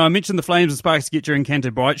 Like, you know, I mentioned the flames and sparks you get during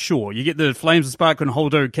Canto Bight. Sure, you get the flames and spark when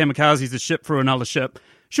Holdo kamikazes a ship through another ship.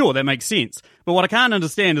 Sure, that makes sense. But what I can't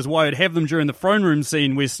understand is why I'd have them during the throne room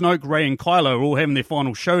scene where Snoke, Rey, and Kylo are all having their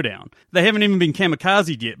final showdown. They haven't even been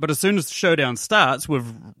kamikazed yet, but as soon as the showdown starts with,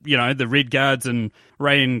 you know, the Red Guards and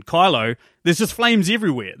Rey and Kylo, there's just flames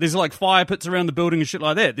everywhere. There's like fire pits around the building and shit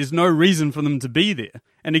like that. There's no reason for them to be there.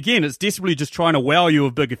 And again, it's desperately just trying to wow you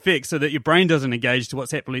with big effects so that your brain doesn't engage to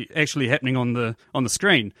what's actually happening on the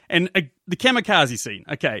screen. And the kamikaze scene,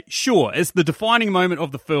 okay, sure, it's the defining moment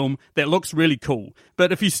of the film that looks really cool.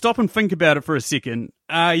 But if you stop and think about it for a second,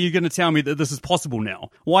 are you going to tell me that this is possible now?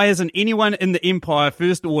 Why hasn't anyone in the Empire,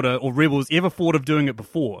 First Order, or Rebels ever thought of doing it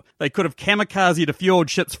before? They could have kamikazed a few old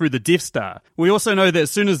ships through the Death Star. We also know that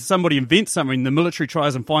as soon as somebody invents something, the military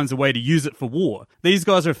tries and finds a way to use it for war. These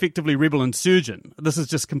guys are effectively rebel insurgent. This is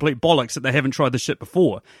just complete bollocks that they haven't tried this shit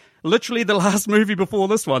before. Literally the last movie before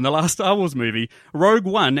this one, the last Star Wars movie, Rogue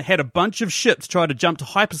One had a bunch of ships try to jump to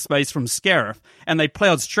hyperspace from Scarif, and they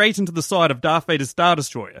plowed straight into the side of Darth Vader's Star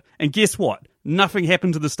Destroyer. And guess what? Nothing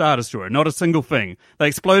happened to the Star Destroyer, not a single thing. They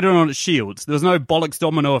exploded on its shields. There was no bollocks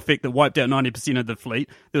domino effect that wiped out 90% of the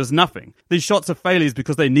fleet. There was nothing. These shots are failures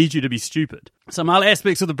because they need you to be stupid. Some other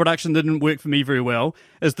aspects of the production that didn't work for me very well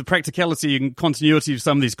is the practicality and continuity of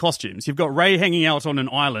some of these costumes. You've got Rey hanging out on an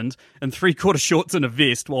island in 3/4 shorts and a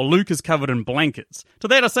vest while Luke is covered in blankets. To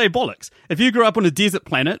that I say bollocks. If you grew up on a desert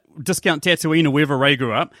planet, discount Tatooine or wherever Rey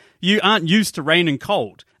grew up, you aren't used to rain and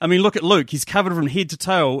cold. I mean, look at Luke. He's covered from head to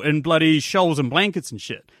toe in bloody shawls and blankets and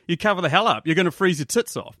shit. You cover the hell up. You're going to freeze your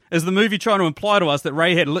tits off. Is the movie trying to imply to us that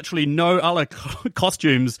Rey had literally no other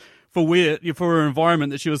costumes for her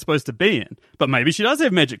environment that she was supposed to be in? But maybe she does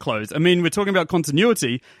have magic clothes. I mean, we're talking about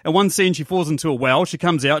continuity. In one scene, she falls into a well. She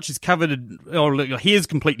comes out. She's covered, her hair's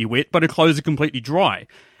completely wet, but her clothes are completely dry.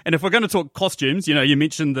 And if we're going to talk costumes, you know, you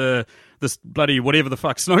mentioned this bloody whatever the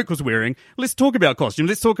fuck Snoke was wearing. Let's talk about costumes.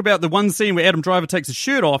 Let's talk about the one scene where Adam Driver takes his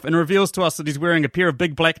shirt off and reveals to us that he's wearing a pair of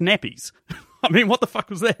big black nappies. I mean, what the fuck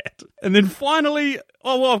was that? And then finally,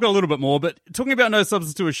 oh, well, I've got a little bit more, but talking about no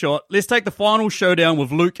substance to a shot, let's take the final showdown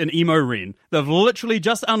with Luke and Emo Ren. They've literally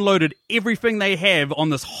just unloaded everything they have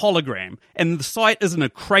on this hologram, and the site is in a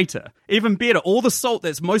crater. Even better, all the salt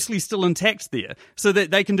that's mostly still intact there, so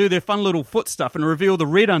that they can do their fun little foot stuff and reveal the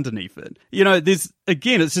red underneath it. You know,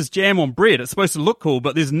 again, it's just jam on bread. It's supposed to look cool,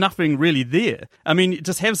 but there's nothing really there. I mean,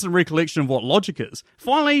 just have some recollection of what logic is.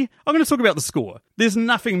 Finally, I'm going to talk about the score. There's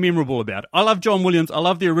nothing memorable about it. I love love John Williams. I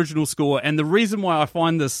love the original score. And the reason why I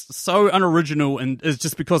find this so unoriginal and is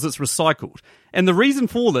just because it's recycled. And the reason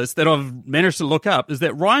for this that I've managed to look up is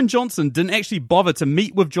that Rian Johnson didn't actually bother to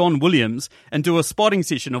meet with John Williams and do a spotting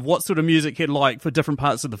session of what sort of music he'd like for different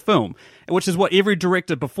parts of the film, which is what every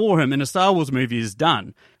director before him in a Star Wars movie has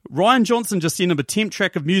done. Rian Johnson just sent him a temp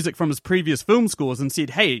track of music from his previous film scores and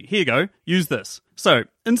said, hey, here you go, use this. So,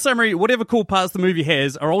 in summary, whatever cool parts the movie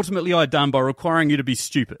has are ultimately done by requiring you to be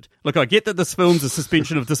stupid. Look, I get that this film's a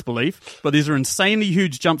suspension of disbelief, but these are insanely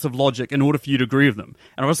huge jumps of logic in order for you to agree with them.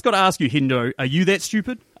 And I've just got to ask you, Hendo, are you that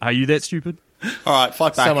stupid? Are you that stupid? All right,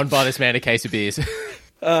 fight back. Someone buy this man a case of beers.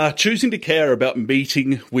 Choosing to care about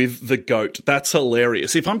meeting with the GOAT. That's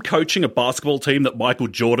hilarious. If I'm coaching a basketball team that Michael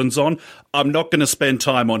Jordan's on, I'm not going to spend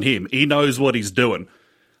time on him. He knows what he's doing.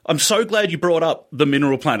 I'm so glad you brought up the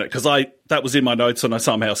Mineral Planet, because that was in my notes and I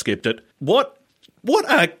somehow skipped it. What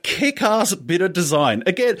a kick-ass bit of design.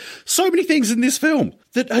 Again, so many things in this film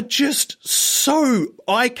that are just so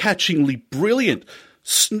eye-catchingly brilliant.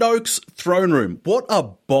 Snoke's throne room. What a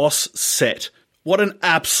boss set. What an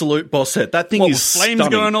absolute boss set. That thing is flames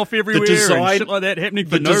stunning. going off everywhere and shit like that happening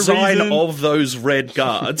for no reason. The design of those red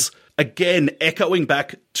guards, again, echoing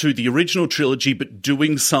back to the original trilogy, but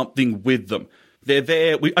doing something with them. They're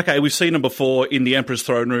there. We've seen them before in the Emperor's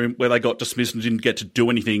throne room where they got dismissed and didn't get to do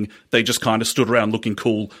anything. They just kind of stood around looking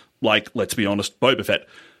cool, like, let's be honest, Boba Fett.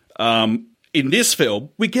 In this film,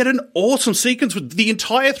 we get an awesome sequence. The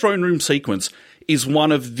entire throne room sequence is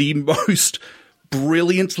one of the most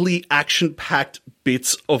brilliantly action-packed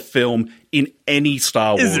bits of film in any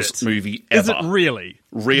Star Wars movie ever. Is it really?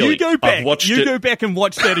 Really. You go back. I've watched Go back and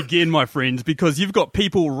watch that again, my friends, because you've got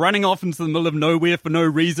people running off into the middle of nowhere for no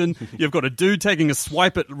reason. You've got a dude taking a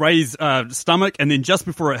swipe at Rey's stomach, and then just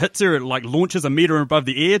before it hits her, it like launches a meter above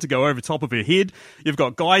the air to go over top of her head. You've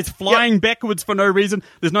got guys flying backwards for no reason.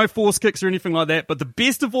 There's no force kicks or anything like that. But the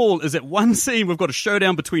best of all is that one scene we've got a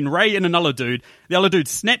showdown between Rey and another dude. The other dude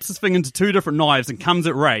snaps his finger into two different knives and comes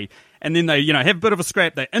at Rey. And then they, have a bit of a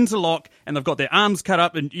scrap. They interlock, and they've got their arms cut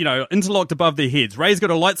up and, interlocked above their heads. Rey's got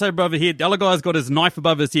a lightsaber above her head. The other guy's got his knife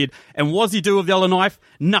above his head. And what's he do with the other knife?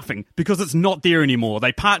 Nothing, because it's not there anymore.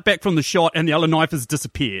 They part back from the shot, and the other knife has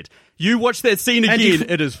disappeared. You watch that scene again,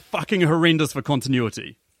 it is fucking horrendous for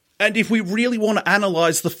continuity. And if we really want to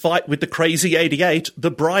analyse the fight with the Crazy 88, the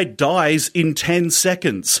bride dies in 10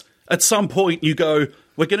 seconds. At some point, you go,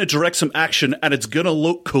 we're going to direct some action, and it's going to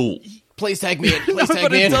look cool. Please tag me in. Please No, tag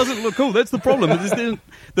but me it in. doesn't look cool. That's the problem.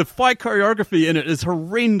 The fight choreography in it is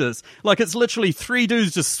horrendous. Like, it's literally three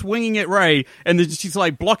dudes just swinging at Rey, and then she's,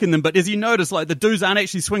 like, blocking them. But as you notice, like, the dudes aren't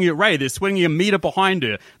actually swinging at Rey. They're swinging a meter behind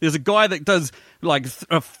her. There's a guy that does, like,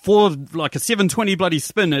 a 720 bloody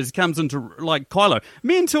spin as he comes into, like, Kylo.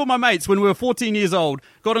 Me and two of my mates, when we were 14 years old,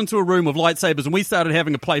 got into a room with lightsabers, and we started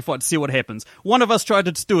having a play fight to see what happens. One of us tried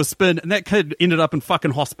to do a spin, and that kid ended up in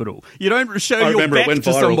fucking hospital. You don't show your back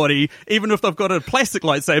to somebody, even if they've got a plastic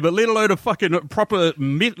lightsaber, let alone a fucking proper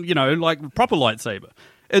lightsaber.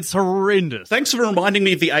 It's horrendous. Thanks for reminding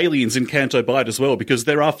me of the aliens in Canto Bight as well, because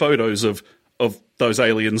there are photos of those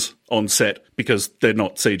aliens on set, because they're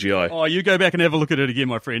not CGI. Oh, you go back and have a look at it again,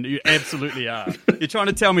 my friend. You absolutely are. You're trying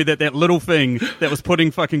to tell me that little thing that was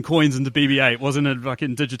putting fucking coins into BB-8 wasn't a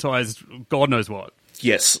fucking digitized God knows what.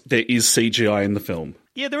 Yes, there is CGI in the film.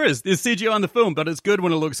 Yeah, there is. There's CGI in the film, but it's good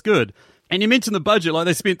when it looks good. And you mentioned the budget, like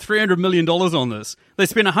they spent $300 million on this. They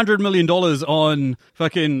spent $100 million on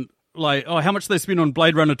fucking, how much did they spend on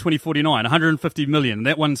Blade Runner 2049? $150 million.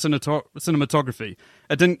 That one cinematography.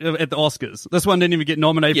 It didn't at the Oscars. This one didn't even get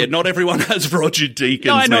nominated. Yeah, not everyone has Roger Deakins.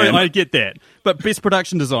 No, I know, man. I get that. But best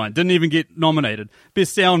production design didn't even get nominated.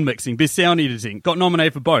 Best sound mixing, best sound editing got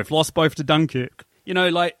nominated for both. Lost both to Dunkirk.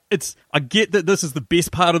 I get that this is the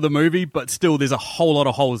best part of the movie, but still there's a whole lot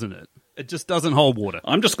of holes in it. It just doesn't hold water.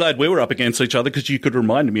 I'm just glad we were up against each other because you could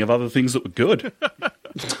remind me of other things that were good.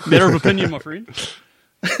 Matter of opinion, my friend.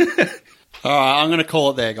 All right, I'm going to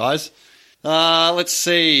call it there, guys. Let's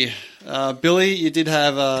see. Billy, you did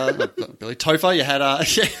have Billy Topher. You had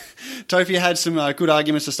Topher. You had some good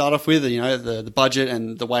arguments to start off with. The budget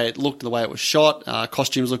and the way it looked, the way it was shot.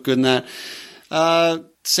 Costumes look good in that.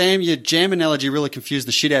 Sam, your jam analogy really confused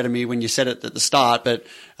the shit out of me when you said it at the start, but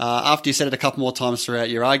after you said it a couple more times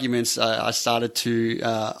throughout your arguments, I started to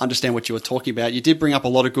understand what you were talking about. You did bring up a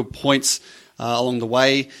lot of good points along the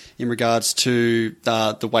way in regards to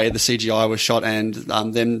the way the CGI was shot and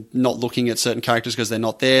them not looking at certain characters because they're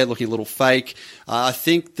not there, looking a little fake. I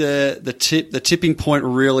think the tipping point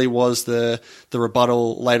really was the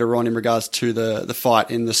rebuttal later on in regards to the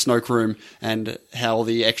fight in the Snoke room and how all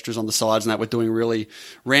the extras on the sides and that were doing really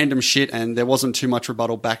random shit, and there wasn't too much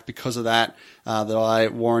rebuttal back because of that I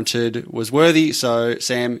warranted was worthy. So,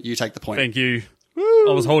 Sam, you take the point. Thank you.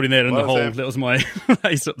 I was holding that in the hole. Sam. That was my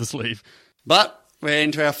ace up the sleeve. But we're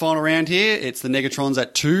into our final round here. It's the Negatrons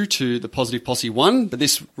at 2 to the Positive Posse 1. But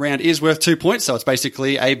this round is worth 2 points, so it's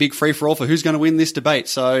basically a big free-for-all for who's going to win this debate.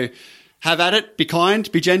 So have at it, be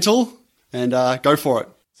kind, be gentle, and go for it.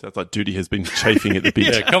 Sounds like Duty has been chafing at the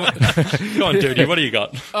bit. Yeah, come on, Duty. What do you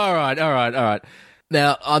got? All right.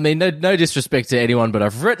 Now, I mean, no disrespect to anyone, but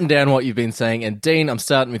I've written down what you've been saying, and Dean, I'm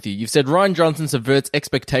starting with you. You've said Rian Johnson subverts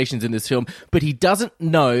expectations in this film, but he doesn't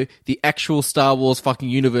know the actual Star Wars fucking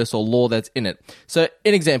universe or lore that's in it. So,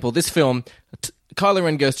 an example, this film, Kylo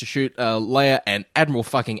Ren goes to shoot Leia and Admiral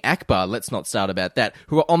fucking Akbar, let's not start about that,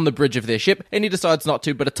 who are on the bridge of their ship, and he decides not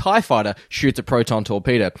to, but a TIE fighter shoots a proton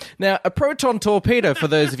torpedo. Now, a proton torpedo, for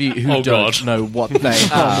those of you who don't know what they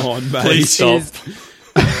are, Come on, mate. Please stop.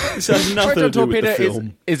 This has nothing proton to do with the torpedo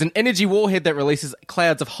film. is an energy warhead that releases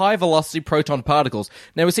clouds of high-velocity proton particles.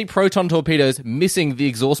 Now, we see proton torpedoes missing the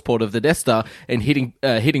exhaust port of the Death Star and hitting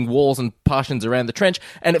walls and partitions around the trench,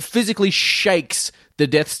 and it physically shakes the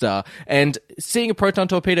Death Star. And seeing a proton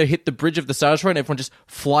torpedo hit the bridge of the Star Destroyer and everyone just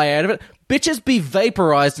fly out of it, bitches be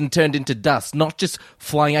vaporized and turned into dust, not just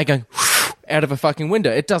flying out going out of a fucking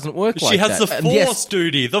window. It doesn't work like that. She has the Force, Yes.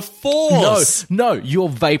 Duty. The Force. No, you're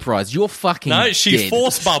vaporized. You're fucking No, she dead.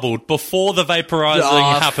 force bubbled before the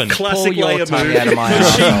vaporizing happened. Classic Pull your Leia tongue move. out of my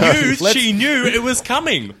ass. She knew it was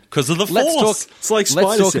coming because of the Force. It's like Let's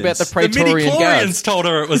spider talk about the sense. The Praetorian midichlorians Guards. told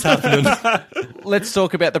her it was happening. Let's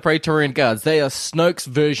talk about the Praetorian Guards. They are Snoke's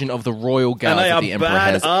version of the royal And guards they that are the Emperor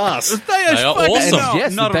has. badass. They are And awesome.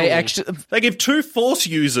 yes, not at they all. actually. They give 2 Force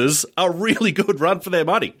users a really good run for their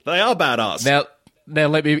money. They are badass. Now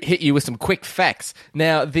let me hit you with some quick facts.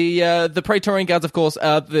 Now, the Praetorian Guards, of course,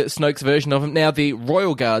 are the Snoke's version of them. Now, the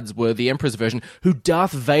Royal Guards were the Emperor's version, who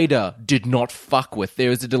Darth Vader did not fuck with.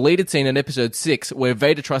 There is a deleted scene in Episode 6 where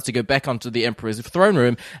Vader tries to go back onto the Emperor's throne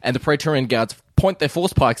room, and the Praetorian Guards point their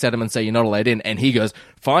force pikes at him and say, you're not allowed in. And he goes,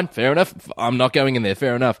 fine, fair enough. I'm not going in there,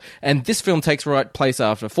 fair enough. And this film takes place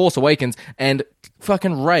after Force Awakens, and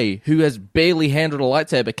fucking Rey, who has barely handled a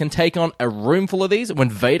lightsaber, can take on a room full of these when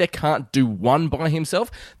Vader can't do one by himself.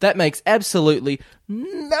 That makes absolutely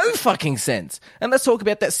no fucking sense. And let's talk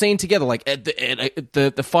about that scene together. Like,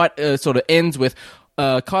 the fight sort of ends with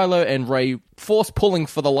Kylo and Rey force pulling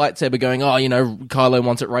for the lightsaber, going, oh, Kylo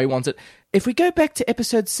wants it, Rey wants it. If we go back to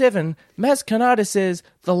Episode 7, Maz Kanata says,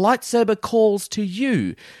 the lightsaber calls to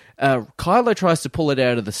you. Kylo tries to pull it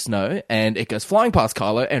out of the snow, and it goes flying past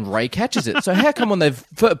Kylo, and Rey catches it. So how come when they've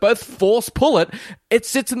both force pull it, it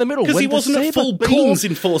sits in the middle? Because he wasn't at full beams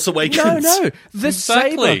in Force Awakens. No. The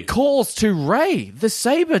Exactly. saber calls to Rey. The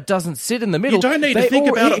saber doesn't sit in the middle. You don't need to think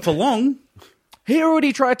about it for long. He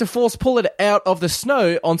already tried to force pull it out of the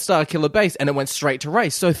snow on Starkiller Base, and it went straight to Rey.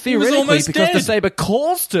 So theoretically, almost because the dead. saber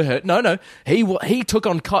calls to her, he took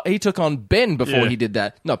on Ben before Yeah. he did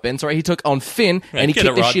that. Not Ben, sorry. He took on Finn, and he Get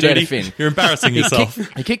kicked it the right, shit out Duty. of Finn. You're embarrassing yourself.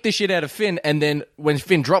 He kicked the shit out of Finn, and then when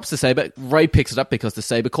Finn drops the saber, Rey picks it up because the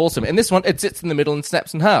saber calls him. And this one, it sits in the middle and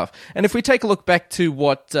snaps in half. And if we take a look back to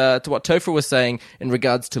what Topher was saying in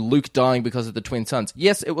regards to Luke dying because of the twin sons,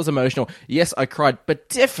 yes, it was emotional. Yes, I cried, but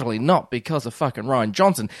definitely not because of fucking Rian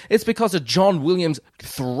Johnson. It's because of John Williams'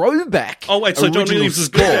 throwback. Oh, wait, so John original Williams is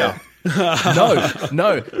good score.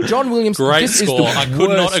 No, John Williams. Great this score. Is the I could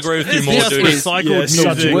not worst. agree with you This more, is Duty. recycled Yes, music.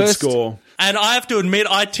 such a good Worst- score. And I have to admit,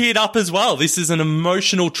 I teared up as well. This is an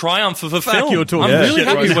emotional triumph of a Fuck, film. you're talking I'm really shit,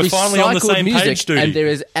 happy right? we're finally on the Recycled same music, page, Duty. and there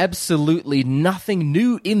is absolutely nothing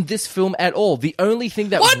new in this film at all. The only thing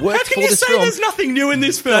that What? How works can for you this say film, there's nothing new in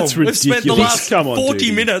this film? That's We've spent the ridiculous. last Come on, 40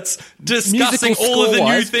 Duty. minutes discussing musical all of the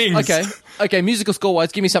new score-wise- things. Okay, musical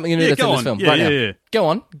score-wise, give me something new Yeah, that's in go this on. film Yeah, right now. yeah. Go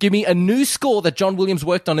on, give me a new score that John Williams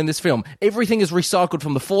worked on in this film. Everything is recycled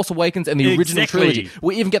from The Force Awakens and the original Exactly. trilogy.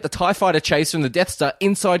 We even get the TIE Fighter chase from the Death Star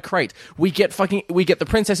inside crate. We get the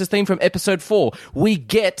Princess's theme from Episode 4. We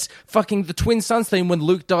get fucking the Twin Sons theme when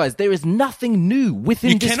Luke dies. There is nothing new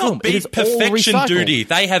within You this film. cannot It is beat all perfection, recycled. Duty.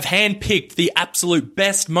 They have handpicked the absolute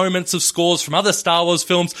best moments of scores from other Star Wars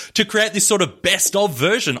films to create this sort of best-of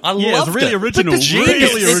version. I Yeah, loved it's really it. original. But the Really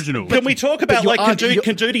genius- original. Can we talk about, you're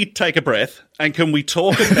can Duty take a breath? And can we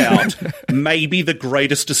talk about maybe the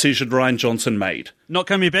greatest decision Rian Johnson made? Not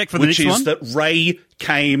coming back for the Which next is one? that Rey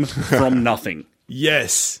came from nothing.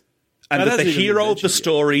 Yes. And That that the hasn't even hero been of the mentioned yet.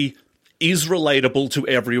 story is relatable to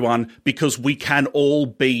everyone because we can all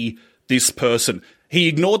be this person. He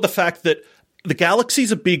ignored the fact that the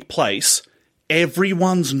galaxy's a big place.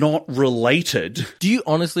 Everyone's not related. Do you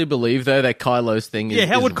honestly believe, though, that Kylo's thing is Yeah,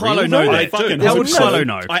 how would is Kylo real, know though? that? fucking How would hope so. Kylo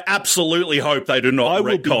know? I absolutely hope they do not I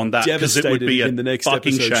will retcon be that because it would devastated be a in the next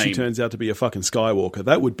fucking episode she shame. turns out to be a fucking Skywalker.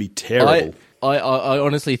 That would be terrible. I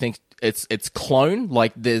honestly think it's clone.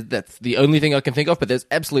 Like, that's the only thing I can think of, but there's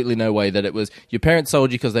absolutely no way that it was your parents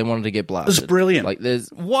sold you because they wanted to get blasted. It's brilliant. Like, there's...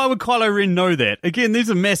 Why would Kylo Ren know that? Again, these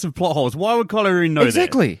are massive plot holes. Why would Kylo Ren know that?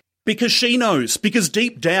 Exactly. Because she knows. Because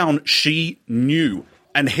deep down, she knew.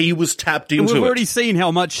 And he was tapped into We've it. already seen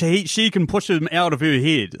how much she can push him out of her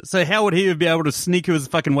head. So how would he be able to sneak his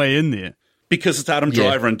fucking way in there? Because it's Adam Yeah.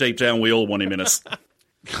 Driver, and deep down, we all want him in us.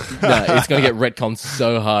 No, it's going to get retconned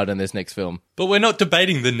so hard in this next film. But we're not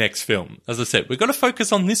debating the next film. As I said, we've got to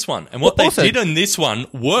focus on this one. And what Well, also- they did in this one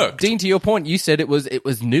worked. Dean, to your point, you said it was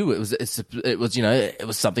new. It was you know, it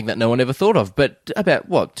was something that no one ever thought of. But about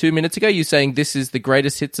what 2 minutes ago, you saying this is the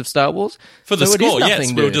greatest hits of Star Wars For the So it is score, yes,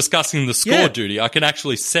 nothing we were new. discussing the score, Yeah. Duty. I can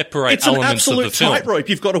actually separate It's an elements of the absolute film. tightrope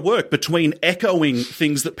you've got to work between echoing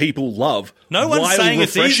things that people love. No one's while saying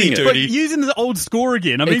it's refreshing easy, it. dude. But using the old score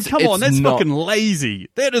again, I mean, come on, it's that's not- fucking lazy.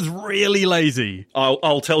 That is really lazy.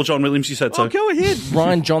 I'll tell John Williams you said so. Oh, go ahead.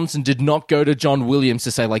 Ryan Johnson did not go to John Williams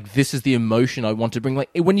to say, like, this is the emotion I want to bring. Like,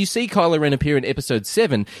 when you see Kylo Ren appear in Episode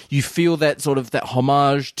 7, you feel that sort of that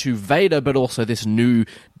homage to Vader, but also this new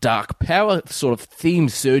dark power sort of theme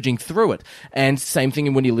surging through it. And same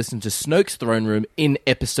thing when you listen to Snoke's throne room in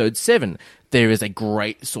Episode 7. There is a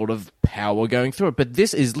great sort of power going through it. But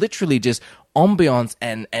this is literally just ambiance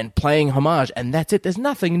and playing homage, and that's it. There's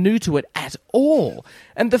nothing new to it at all.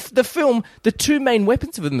 And the film, the two main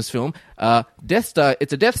weapons of this film are Death Star.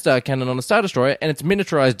 It's a Death Star cannon on a Star Destroyer, and it's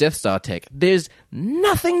miniaturized Death Star tech. There's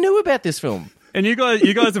nothing new about this film. And you guys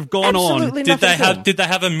have gone on. Absolutely Did they nothing.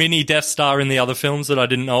 have a mini Death Star in the other films that I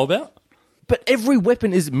didn't know about? But every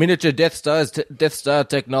weapon is miniature Death Star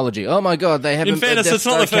technology. Oh my god, they have. In a fairness, Death it's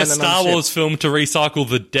not the Star first cannon on Star a ship. Wars film to recycle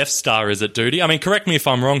the Death Star, is it, Duty? I mean, correct me if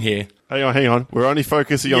I'm wrong here. Hang on. We're only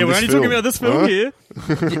focusing on Yeah, this we're only film. talking about this film Huh?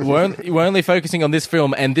 here. We're only focusing on this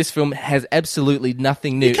film, and this film has absolutely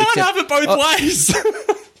nothing new. You can't except- have it both ways.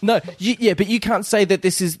 No, yeah, but you can't say that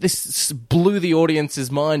this blew the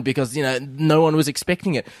audience's mind because, you know, no one was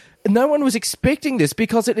expecting it. No one was expecting this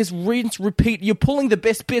because it is rinse, repeat. You're pulling the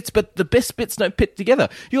best bits, but the best bits don't fit together.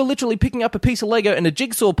 You're literally picking up a piece of Lego and a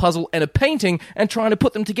jigsaw puzzle and a painting and trying to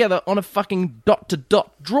put them together on a fucking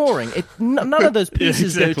dot-to-dot drawing. None of those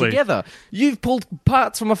pieces exactly. go together. You've pulled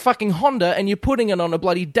parts from a fucking Honda and you're putting it on a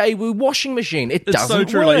bloody Daewoo washing machine. It It's doesn't so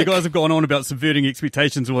true. work. Like, you guys have gone on about subverting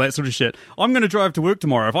expectations and all that sort of shit. I'm going to drive to work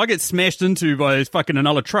tomorrow. If I get smashed into by fucking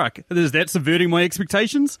another truck, is that subverting my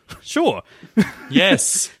expectations? Sure.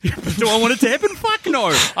 Yes. Do I want it to happen? Fuck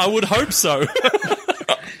no. I would hope so.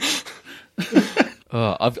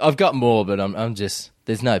 Oh, I've got more, but I'm just...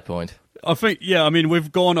 There's no point. I think, yeah, I mean,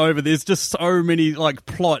 we've gone over, there's just so many, like,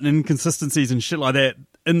 plot and inconsistencies and shit like that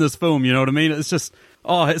in this film, you know what I mean? It's just,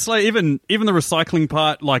 it's like, even the recycling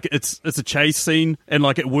part, like, it's a chase scene, and,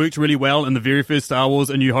 like, it worked really well in the very first Star Wars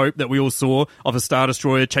A New Hope that we all saw of a Star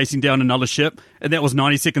Destroyer chasing down another ship, and that was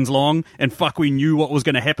 90 seconds long, and fuck, we knew what was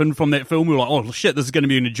going to happen from that film. We were like, oh, shit, this is going to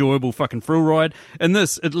be an enjoyable fucking thrill ride. And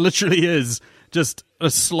this, it literally is just a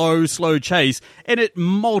slow chase, and it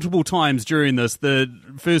multiple times during this, the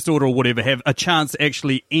First Order or whatever have a chance to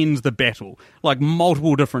actually end the battle, like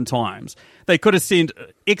multiple different times. They could have sent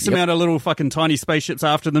X amount of little fucking tiny spaceships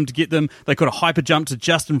after them to get them. They could have hyper jumped to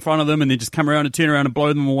just in front of them and then just come around and turn around and blow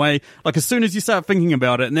them away. Like, as soon as you start thinking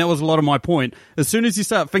about it, and that was a lot of my point, as soon as you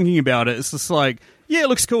start thinking about it, it's just like, yeah, it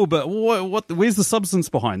looks cool, but where's the substance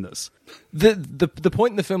behind this? The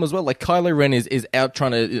point in the film as well, like Kylo Ren is out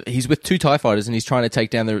trying to, he's with two TIE fighters and he's trying to take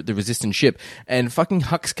down the resistance ship, and fucking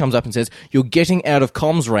Hux comes up and says, you're getting out of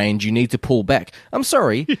comms range, you need to pull back. I'm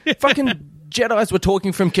sorry, fucking Jedis were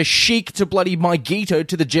talking from Kashyyyk to bloody Megiddo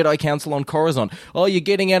to the Jedi Council on Coruscant. Oh, you're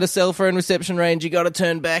getting out of cell phone reception range, you gotta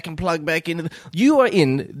turn back and plug back into You are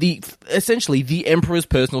in essentially the Emperor's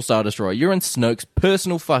personal Star Destroyer. You're in Snoke's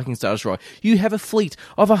personal fucking Star Destroyer. You have a fleet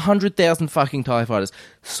of 100,000 fucking TIE fighters.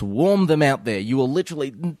 Swarm them out there. You will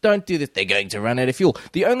literally, don't do this, they're going to run out of fuel.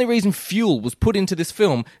 The only reason fuel was put into this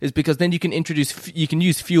film is because then you can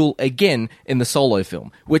use fuel again in the Solo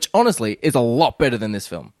film, which honestly is a lot better than this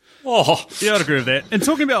film. Oh, Yeah, I'd agree with that. And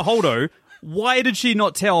talking about Holdo, Why did she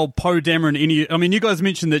not tell Poe Dameron any... I mean, you guys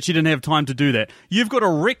mentioned that she didn't have time to do that. You've got a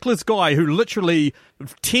reckless guy who literally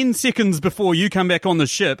 10 seconds before you come back on the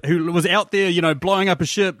ship, who was out there, blowing up a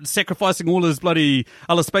ship, sacrificing all his bloody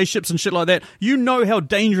other spaceships and shit like that. You know how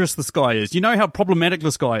dangerous this guy is. You know how problematic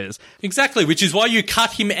this guy is. Exactly, which is why you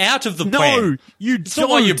cut him out of the plan. No, you It's not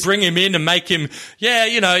why you bring him in and make him,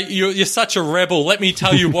 you're such a rebel. Let me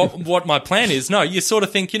tell you what my plan is. No, you sort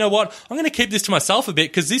of think, you know what? I'm going to keep this to myself a bit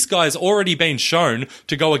because this guy's already been shown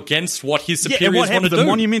to go against what his superiors want to do.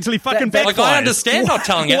 Monumentally fucking backfires. Like, I understand not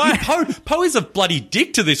telling you. Poe is a bloody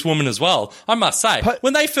dick to this woman as well, I must say.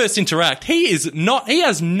 When they first interact, he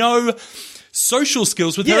has no social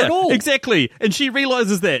skills with her at all. Exactly. And she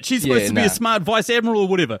realizes that. She's supposed to be a smart vice admiral or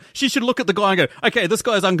whatever. She should look at the guy and go, okay, this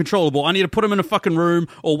guy's uncontrollable. I need to put him in a fucking room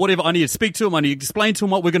or whatever. I need to speak to him. I need to explain to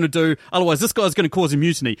him what we're going to do. Otherwise, this guy's going to cause a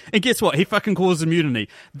mutiny. And guess what? He fucking caused a mutiny.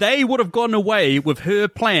 They would have gotten away with her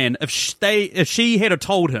plan if she had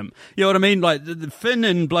told him. You know what I mean? Like, Finn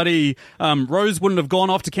and bloody Rose wouldn't have gone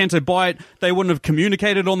off to Canto Bight. They wouldn't have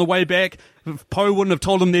communicated on the way back. Poe wouldn't have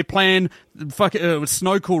told them their plan.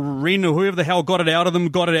 Snoke or Ren or whoever the hell got it out of them.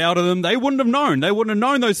 They wouldn't have known. They wouldn't have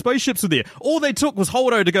known those spaceships were there. All they took was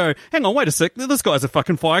Holdo to go, hang on, wait a sec, this guy's a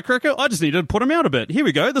fucking firecracker. I just need to put him out a bit. Here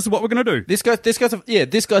we go. This is what we're going to do. This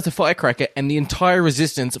guy's a firecracker, and the entire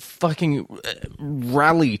resistance fucking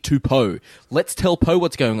rally to Poe. Let's tell Poe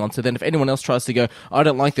what's going on, so then if anyone else tries to go, I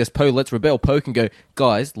don't like this, Poe, let's rebel, Poe can go,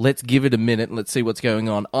 guys, let's give it a minute and let's see what's going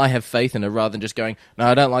on. I have faith in her, rather than just going, no,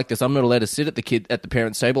 I don't like this. I'm not allowed to sit at the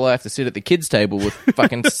parents' table. I have to sit at the kids' table with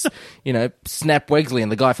fucking, Snap Wegsley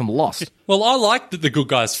and the guy from Lost. Well, I like that the good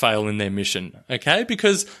guys fail in their mission, okay?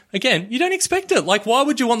 Because, again, you don't expect it. Like, why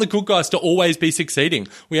would you want the good guys to always be succeeding?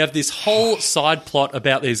 We have this whole side plot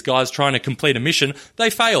about these guys trying to complete a mission. They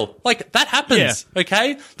fail. Like, that happens,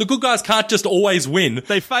 okay? The good guys can't just always win.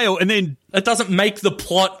 They fail, and then... It doesn't make the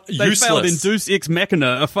plot useless. They failed in Deus Ex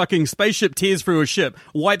Machina. A fucking spaceship tears through a ship,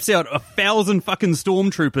 wipes out 1,000 fucking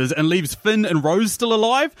stormtroopers, and leaves Finn and Rose still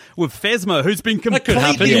alive with Phasma, who's been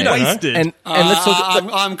completely wasted. And let's talk.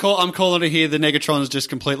 I'm calling it here. The Negatrons just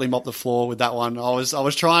completely mopped the floor with that one. I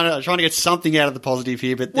was trying to get something out of the positive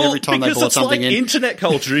here, but every time they brought something in, internet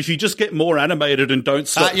culture. If you just get more animated and don't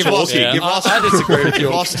stop talking, I disagree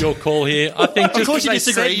with your call here. I think just of course you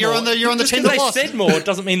disagree. You're on the 10 they said more. It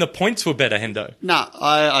doesn't mean the points were better, Hendo. No,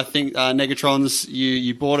 I think Negatrons.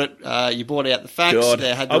 You bought it. You bought out the facts. God,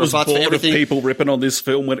 they had the I was rebuts bored for everything. of people ripping on this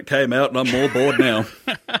film when it came out, and I'm more bored now.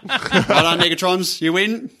 Well done, Negatrons. You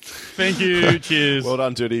win. Thank you. Cheers. Well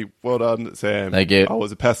done, Judy. Well done, Sam. Thank you. I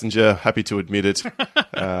was a passenger. Happy to admit it.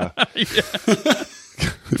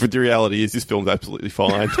 But the reality is, this film's absolutely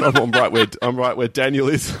fine. I'm right where Daniel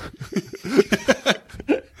is.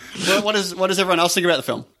 What does everyone else think about the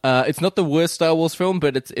film? It's not the worst Star Wars film,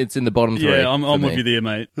 but it's in the bottom three. Yeah, I'm with you there,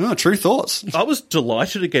 mate. Oh, true thoughts. I was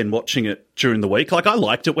delighted again watching it during the week. Like, I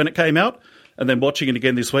liked it when it came out, and then watching it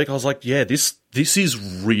again this week, I was like, yeah, this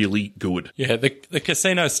is really good. Yeah, the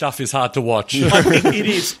casino stuff is hard to watch. It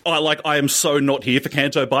is. I am so not here for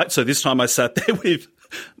Canto Bight, so this time I sat there with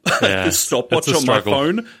the stopwatch on my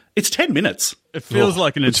phone. It's 10 minutes. It feels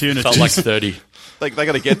like an eternity. Felt like 30. They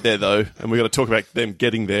got to get there, though, and we got to talk about them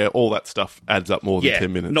getting there. All that stuff adds up more than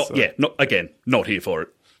 10 minutes. Not here for it.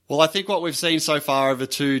 Well, I think what we've seen so far over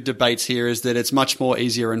two debates here is that it's much more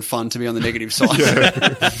easier and fun to be on the negative side.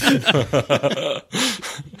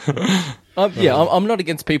 I'm not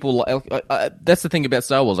against people. That's the thing about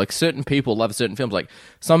Star Wars. Like, certain people love certain films. Like,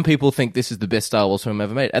 some people think this is the best Star Wars film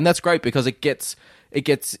ever made, and that's great because it gets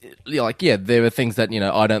there are things that,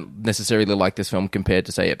 I don't necessarily like this film compared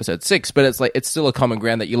to, say, Episode 6, but it's still a common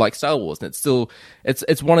ground that you like Star Wars, and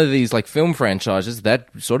it's one of these, like, film franchises that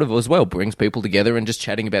sort of as well brings people together and just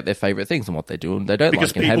chatting about their favourite things and what they do and they don't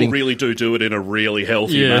because like. Because people really do it in a really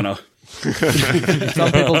healthy manner.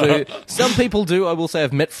 Some people do. I will say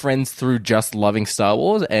I've met friends through just loving Star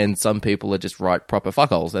Wars, and some people are just right proper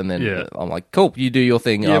fuckholes. And then I'm like, cool, you do your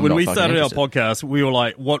thing. Yeah, I'm when not we fucking started interested. our podcast, we were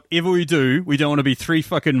like, whatever we do, we don't want to be three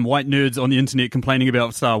fucking white nerds on the internet complaining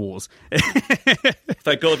about Star Wars.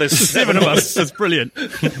 Thank God there's 7 of us. That's brilliant. One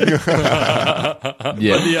of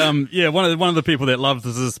the people that loves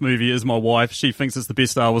this movie is my wife. She thinks it's the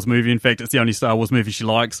best Star Wars movie. In fact, it's the only Star Wars movie she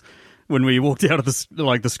likes. When we walked out of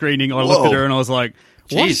the screening, I looked at her and I was like,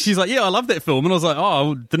 what? Jeez. She's like, yeah, I love that film. And I was like,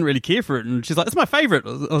 oh, I didn't really care for it. And she's like, it's my favourite.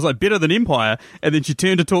 I was like, better than Empire. And then she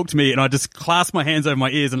turned to talk to me and I just clasped my hands over my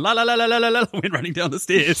ears and la la la la la la la went running down the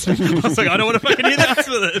stairs. I was like, I don't want to fucking hear the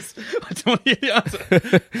answer to this. I don't want to hear the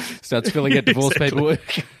answer. Starts filling out divorce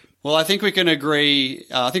paperwork. Well, I think we can agree.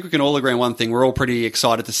 I think we can all agree on one thing. We're all pretty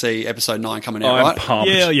excited to see Episode 9 coming out, I'm right?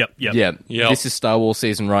 pumped. Yep. Yeah, Yep. this is Star Wars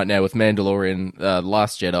season right now with Mandalorian,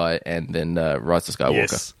 Last Jedi, and then Rise of Skywalker.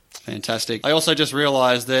 Yes. Fantastic. I also just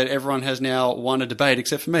realised that everyone has now won a debate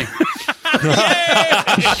except for me.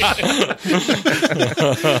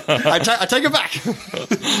 I take it back.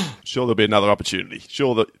 Sure, there'll be another opportunity.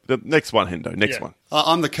 Sure, the next one, Hendo. Next one.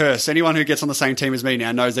 I'm the curse. Anyone who gets on the same team as me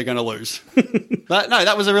now knows they're going to lose. But no,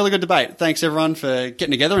 that was a really good debate. Thanks everyone for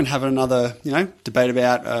getting together and having another, debate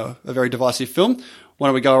about a very divisive film. Why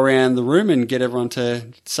don't we go around the room and get everyone to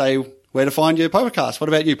say where to find your podcast? What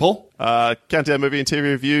about you, Paul? Countdown Movie and TV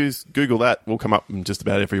Reviews. Google that. We'll come up just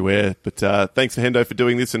about everywhere. But thanks to Hendo for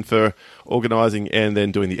doing this and for organising and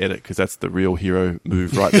then doing the edit, because that's the real hero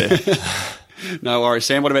move right there. No worries,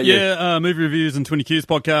 Sam. What about you? Yeah, Movie Reviews and 20 Qs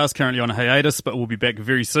podcast, currently on a hiatus, but we'll be back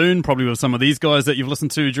very soon, probably with some of these guys that you've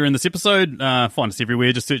listened to during this episode. Find us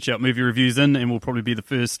everywhere. Just search out Movie Reviews and we'll probably be the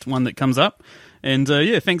first one that comes up. And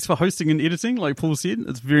thanks for hosting and editing, like Paul said.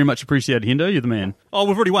 It's very much appreciated, Hendo. You're the man. Oh,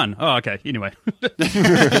 we've already won. Oh, okay. Anyway.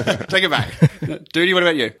 Take it back. Duty, what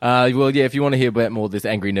about you? If you want to hear about more of this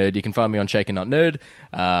angry nerd, you can find me on Shaken Not Nerd.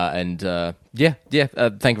 Thank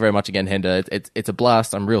you very much again, Hendo. It's a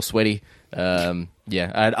blast. I'm real sweaty. I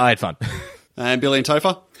had fun. And Billy and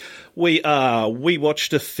Topher? We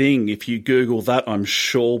watched a thing. If you Google that, I'm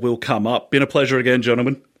sure will come up. Been a pleasure again,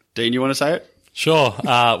 gentlemen. Dean, you want to say it? Sure.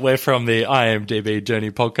 We're from the IMDb Journey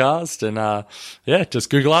podcast, and just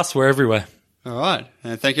Google us. We're everywhere. All right.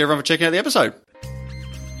 And thank you everyone for checking out the episode.